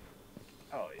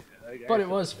 Oh yeah. But it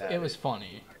was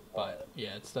funny. But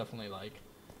yeah, it's definitely like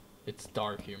it's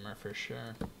dark humor for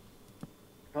sure.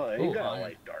 Oh, you Ooh, gotta iron.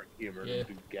 like dark humor Yeah.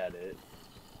 to get it.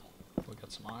 We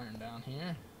got some iron down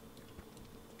here.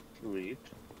 Sweet.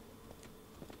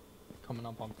 Coming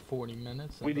up on 40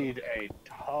 minutes. We need a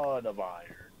ton of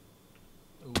iron.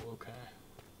 Ooh, okay.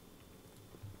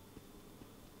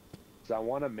 So I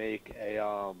want to make a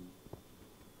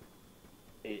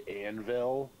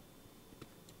anvil.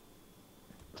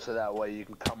 So that way you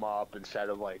can come up instead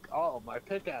of like, oh, my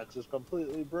pickaxe is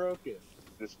completely broken.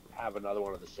 Just have another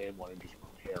one of the same one and just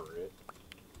repair it.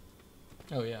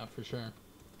 Oh yeah, for sure.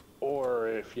 Or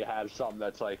if you have something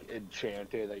that's like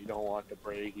enchanted that you don't want to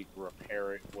break, you can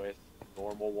repair it with a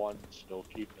normal one and still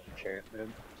keep the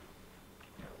enchantment.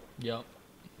 Yep.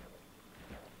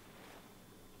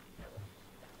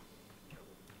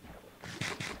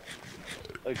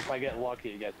 Like if I get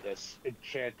lucky to get this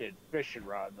enchanted fishing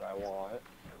rod that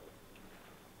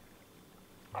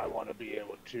I want to be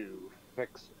able to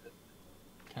fix it.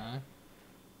 Okay.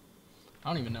 I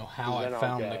don't even know how 'Cause I then I'll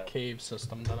found the get- cave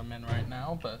system that I'm in right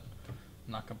now, but I'm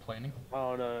not complaining. I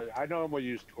don't know. I normally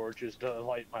use torches to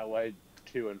light my way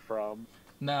to and from.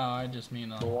 No, I just mean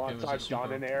But it once was a I've done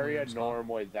super an area, weird spot.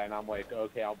 normally then I'm like,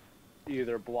 okay, I'll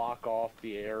either block off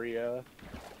the area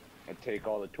and take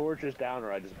all the torches down,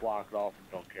 or I just block it off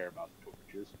and don't care about the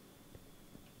torches.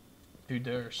 Dude,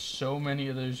 there are so many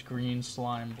of those green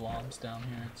slime blobs down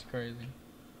here. It's crazy.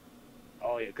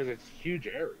 Oh yeah, because it's a huge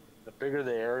area. The bigger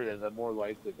the area, the more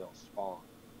likely they'll spawn.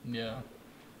 Yeah.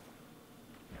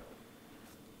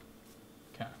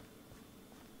 Okay.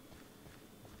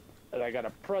 And I got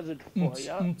a present for Oons,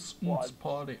 you. oons, oons, One.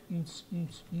 party. Oons,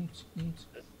 oons, oons, oons.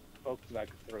 Folks, and I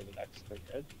can throw the next thing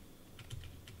in.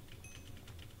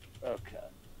 Okay.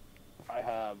 I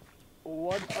have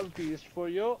one of these for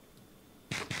you,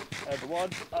 and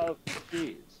one of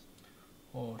these.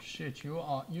 Oh shit, you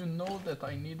know that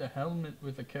I need a helmet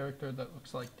with a character that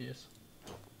looks like this.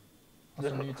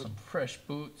 Also need some fresh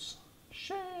boots.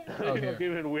 Shit. Oh, You here. look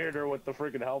even weirder with the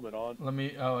freaking helmet on.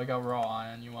 I got raw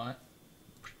iron. You want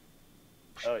it?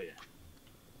 Oh yeah.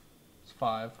 It's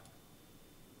 5.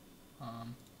 A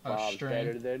Bob's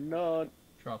better string. than none.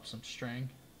 Drop some string.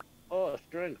 Oh,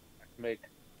 string. I can make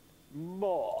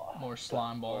more. More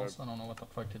slime balls. I don't know what the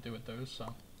fuck to do with those,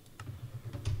 so.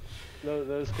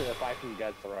 Those can, if I can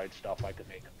get the right stuff, I can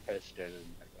make a piston,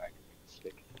 and I can make a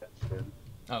sticky piston.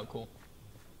 Oh, cool.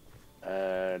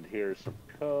 And here's some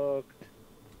cooked.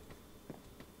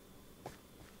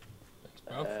 Thanks,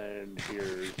 bro. And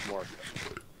here's more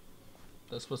cooked.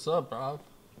 That's what's up, bro.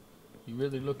 You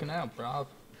really looking out, bro.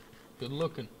 Good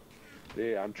looking.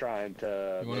 Yeah, I'm trying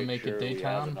to You wanna make it sure we have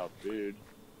daytime? enough food.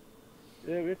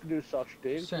 Yeah, we can do such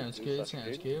things. Sounds we can do good, such sounds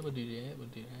things. good. We'll do that, we'll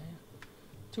do that.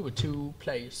 2 or 2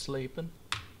 players sleeping.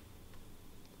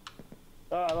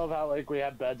 Oh, I love how like we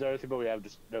have beds and everything, but we have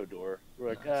just no door. We're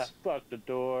like, Nice. fuck the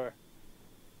door.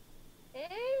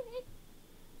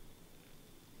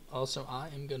 Also, I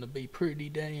am gonna be pretty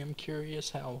damn curious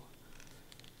how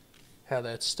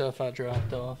that stuff I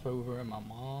dropped off over at my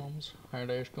mom's, how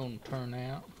that's gonna turn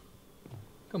out.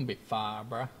 Gonna be fire,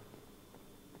 bruh.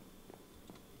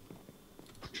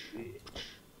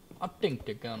 I think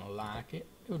they're gonna like it.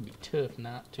 It would be tough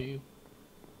not to.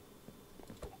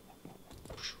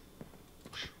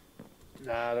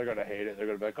 Nah, they're gonna hate it. They're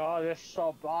gonna be like, oh, this is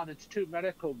so bad, it's too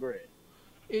medical grade.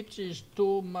 It is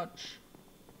too much.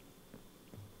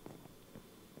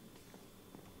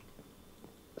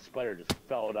 The spider just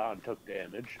fell down, took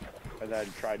damage, and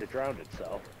then tried to drown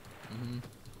itself. Mm-hmm.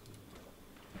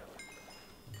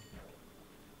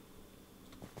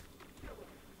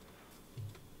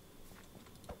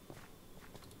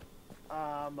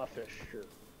 I'm a fisher.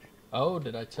 Oh,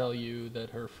 did I tell you that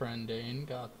her friend Dane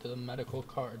got the medical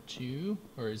card too?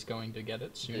 Or is going to get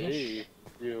it soonish? Hey,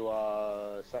 you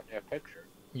sent me a picture.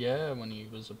 Yeah, when he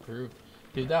was approved.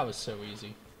 Dude, that was so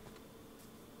easy.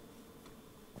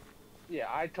 Yeah,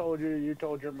 I told you, you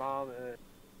told your mom, and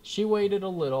She waited a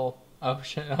little. Oh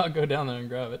shit, I'll go down there and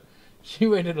grab it. She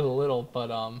waited a little,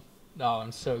 but No,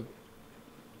 I'm so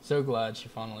glad she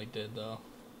finally did though.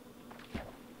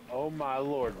 Oh my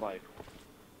lord, Mike.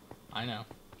 I know.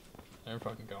 They're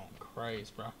fucking going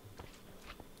crazy, bro.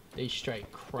 They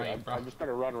straight crazy, bro. I'm just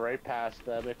gonna run right past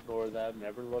them, ignore them,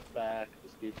 never look back,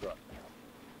 just keep running.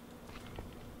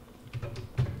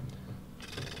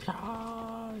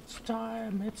 Ah, it's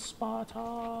time. It's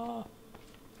Sparta.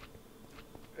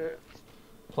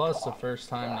 Plus, the first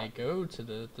time they go to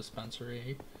the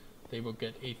dispensary, they will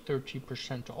get a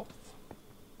 30% off.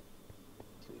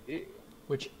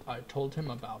 Which I told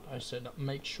him about. I said,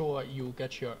 make sure you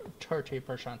get your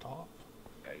 30% off.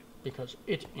 Because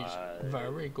it is a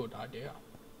very good idea.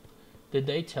 Did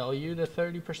they tell you the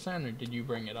 30% or did you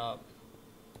bring it up?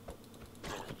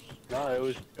 No,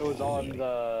 it was on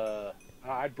the...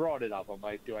 I brought it up. I'm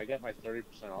like, do I get my 30%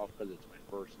 off because it's my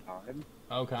first time?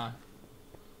 Okay.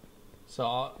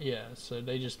 So, yeah, so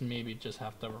they just maybe just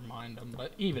have to remind them.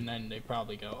 But even then, they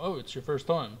probably go, oh, it's your first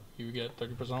time. You get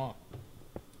 30% off.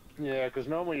 Yeah, because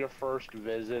normally your first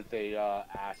visit, they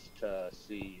ask to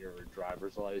see your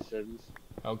driver's license.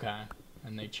 Okay.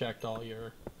 And they checked all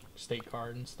your state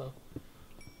card and stuff?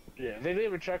 Yeah, they didn't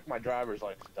even check my driver's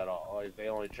license at all. Like, they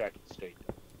only checked the state.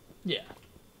 Yeah.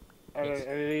 And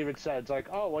it even said, it's like,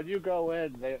 oh, when you go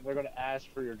in, they're going to ask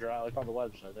for your like on the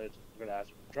website, they're going to ask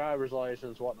for your driver's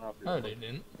license, whatnot. For your Oh, they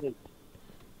didn't?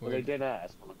 Well, they didn't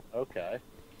ask. Okay.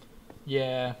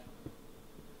 Yeah.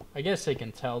 I guess they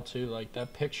can tell, too. Like,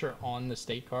 that picture on the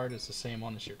state card is the same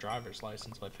one as your driver's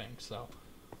license, I think, so.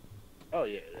 Oh,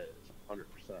 yeah, it is. 100%.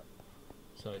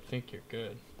 So I think you're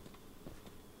good.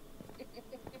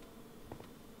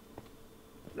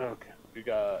 Okay. We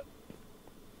got...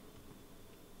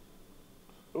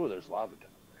 Ooh, there's lava down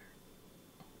there.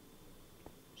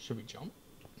 Should we jump?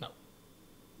 No.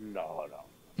 No,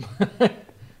 no.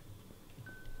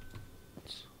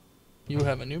 You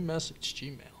have a new message,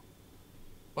 Gmail.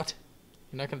 What?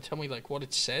 You're not gonna tell me, like, what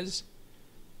it says?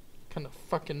 What kind of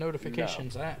fucking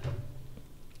notification's that?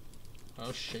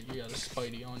 Oh shit, you got a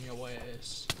Spidey on your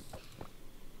ass.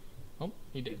 Oh,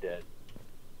 he did. He did.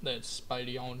 That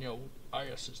Spidey on your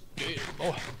ass is dead,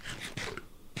 boy.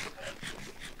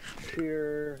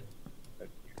 Here,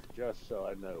 just so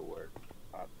I know where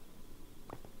I'm.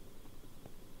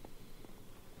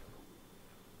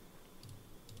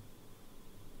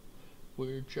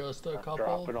 We're just a couple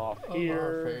dropping off of here.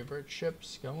 our favorite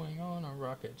ships going on a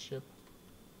rocket ship.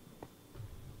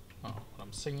 Oh,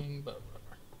 I'm singing, but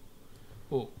whatever.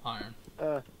 Ooh, iron.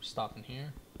 Stopping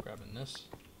here, grabbing this.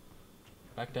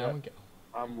 Back down we go.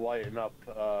 I'm lighting up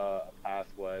a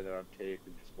pathway that I'm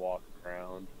taking, just walking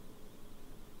around.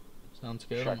 Sounds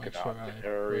good. I'll make sure I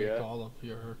area. break all of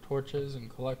your torches and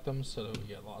collect them so that we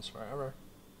get lost forever.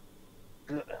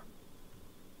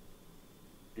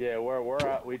 Yeah, where we're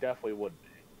at, we definitely would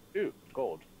be. Ooh,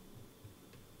 gold.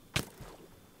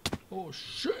 Oh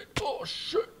shit! Oh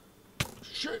shit!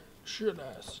 Shit! Shit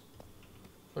ass!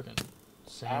 Fucking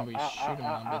Sammy shooting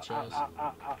my bitch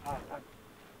ass.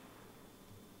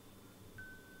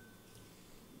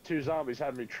 Two zombies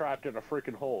had me trapped in a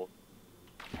freaking hole.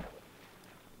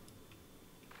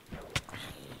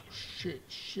 Shit!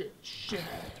 Shit! Shit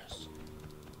ass!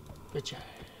 Bitch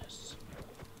ass!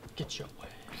 Get your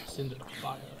ass into the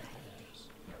fire ass!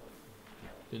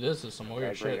 Dude, this is some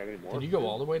weird shit. Did you go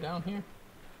all the way down here?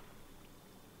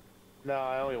 No,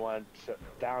 I only went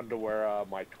down to where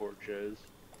my torch is.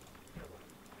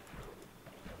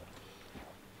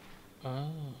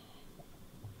 Oh.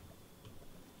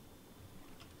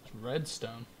 It's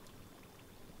redstone.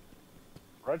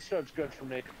 Redstone's good for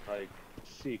making, like,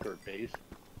 secret base.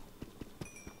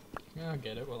 Yeah, I'll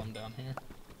get it while I'm down here.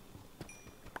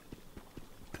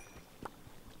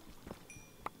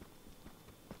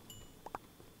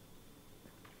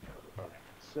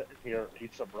 Sit here,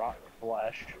 eat some rotten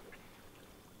flesh,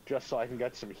 just so I can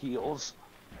get some heals.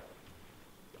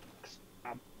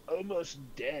 I'm almost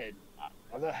dead.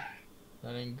 That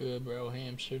ain't good, bro.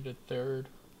 Hamster the third.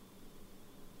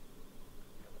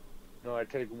 No, I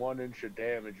take 1 inch of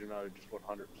damage and I would just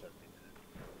 100% be dead.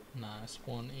 Nice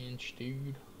 1 inch,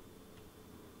 dude.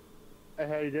 Hey,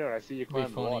 how you doing? I see you Be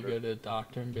climbing funny, water. go to the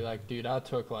doctor and be like, dude, I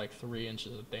took like 3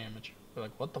 inches of damage. Be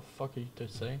like, what the fuck are you to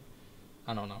say?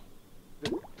 I don't know.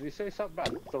 Did he say something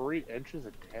about 3 inches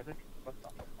of damage? What the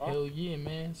fuck? Hell yeah,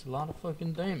 man. It's a lot of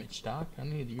fucking damage, Doc. I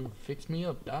need you to fix me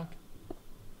up, Doc.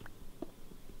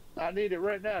 I need it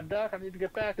right now, Doc. I need to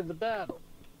get back in the battle.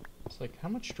 It's like, how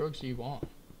much drugs do you want?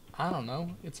 I don't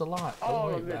know. It's a lot. Don't All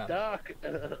worry of it, about Doc.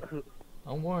 it.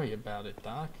 Don't worry about it,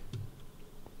 Doc.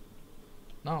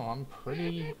 No, I'm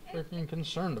pretty freaking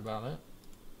concerned about it.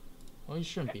 Well, you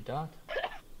shouldn't be, Doc.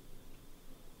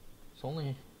 It's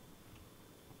only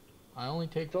I only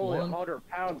take It's only one 100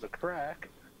 pounds of crack.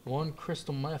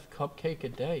 crystal meth cupcake a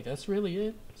day. That's really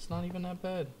it. It's not even that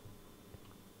bad.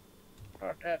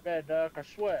 Not that bad, Doc, I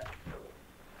swear.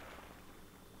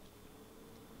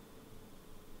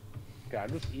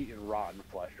 God, I'm just eating rotten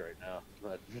flesh right now.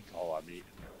 That's all I'm eating.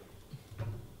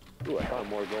 Ooh, I found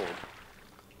more gold.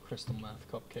 Crystal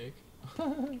meth cupcake.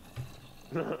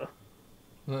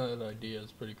 That idea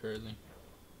is pretty crazy.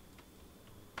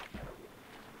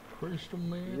 Crystal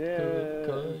meth Yeah,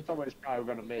 cupcake. somebody's probably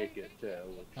gonna make it too.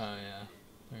 Which, Oh yeah.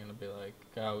 They're gonna be like,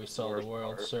 oh, we saw the Worst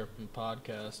World part. Serpent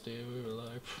podcast, dude. We were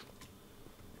like,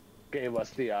 gave us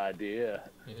the idea.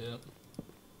 yep.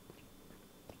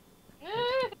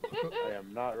 I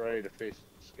am not ready to face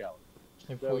the scout.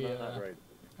 If Still we not ready.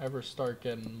 ever start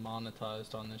getting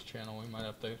monetized on this channel, we might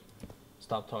have to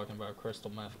stop talking about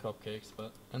crystal meth cupcakes.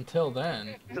 But until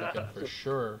then, we can for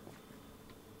sure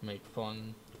make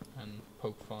fun and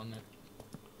poke fun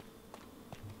at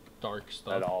dark At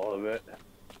stuff all of it.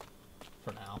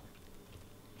 for now.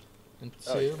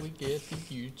 Until we get the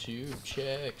YouTube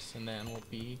checks, and then we'll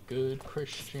be good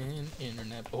Christian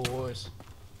internet boys.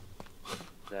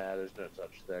 Nah, there's no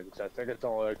such thing. I think it's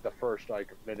only like the first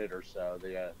like minute or so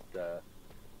they got to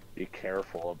be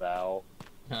careful about.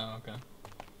 Oh, okay.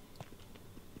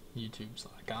 YouTube's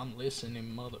like, I'm listening,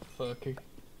 motherfucker.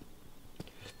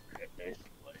 Basically.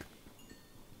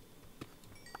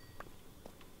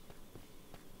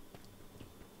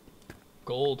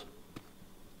 Gold.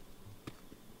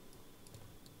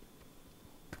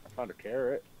 I found a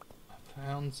carrot. I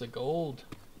found the gold.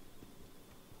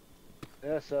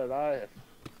 Yeah, so did I. If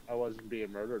I wasn't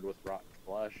being murdered with rotten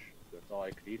flesh, that's all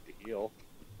I could eat to heal.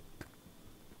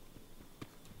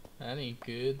 That ain't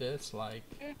good. That's like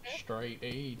straight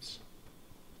AIDS.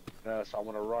 Yeah, so I'm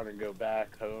gonna run and go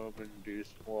back home and do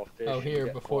some more fishing. Oh, here,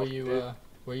 get before more you, food.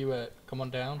 where you at? Come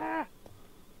on down. Ah.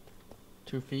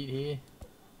 2 feet here.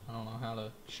 I don't know how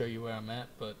to show you where I'm at,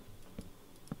 but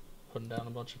putting down a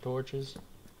bunch of torches.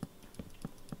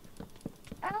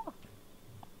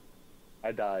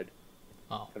 I died.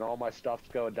 Oh. And all my stuff's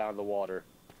going down the water.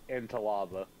 Into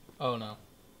lava. Oh no.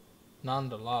 Not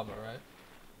into lava, right?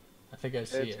 I think I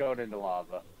see It's it. going into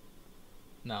lava.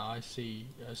 No, I see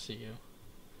you.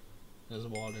 There's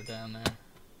water down there.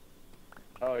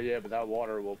 Oh yeah, but that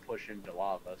water will push into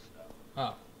lava, so.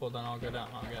 Oh, well then I'll go down,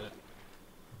 I'll get it.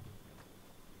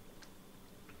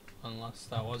 Unless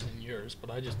that wasn't yours, but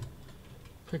I just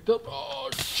picked up. Oh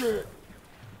shit!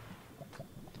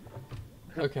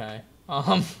 Okay,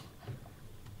 that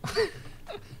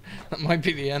might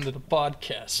be the end of the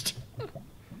podcast.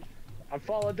 I'm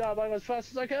falling down like as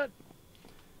fast as I can.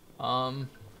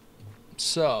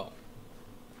 So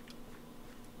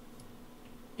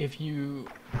if you,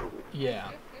 yeah,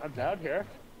 I'm down here.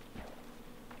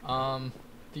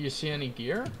 do you see any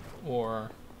gear or?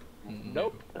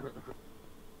 Nope.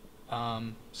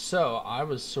 So I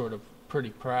was sort of pretty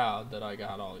proud that I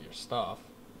got all your stuff.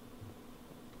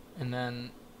 And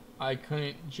then I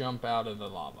couldn't jump out of the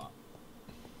lava.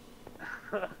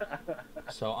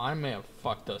 So I may have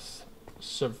fucked us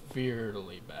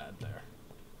severely bad there.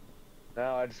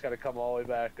 Now I just gotta come all the way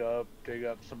back up, dig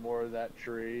up some more of that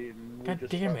tree, and we God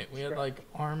just damn start it, we had scrap- like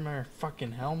armor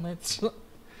fucking helmets.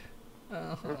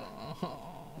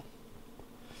 Oh.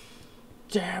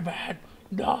 Damn it!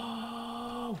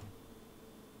 No!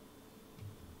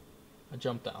 I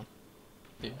jumped down.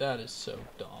 Dude, that is so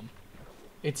dumb.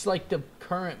 It's like the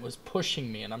current was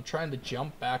pushing me and I'm trying to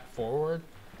jump back forward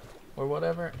or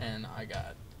whatever, and I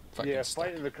got fucking Yeah, stuck.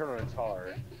 fighting the current's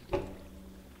hard.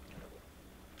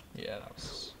 Yeah, that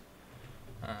was...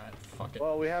 Alright, fuck it.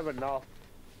 Well, we have enough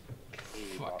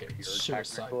cave up Fucking here,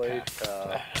 suicide technically,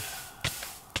 pact.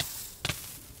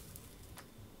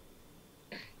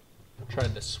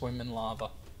 Tried to swim in lava.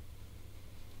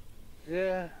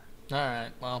 yeah,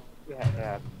 Alright, well, we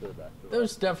have to do that. that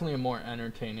was definitely a more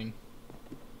entertaining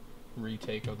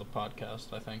retake of the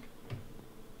podcast, I think.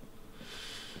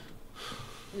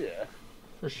 Yeah.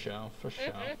 For sure, for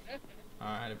sure.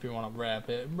 Alright, if you want to wrap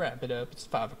it up. It's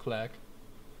 5 o'clock.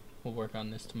 We'll work on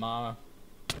this tomorrow.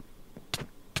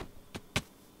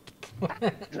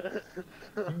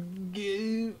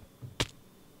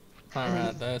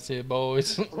 Alright, that's it,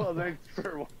 boys. Well, thanks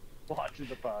for watching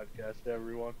the podcast,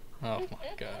 everyone. Oh my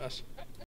gosh.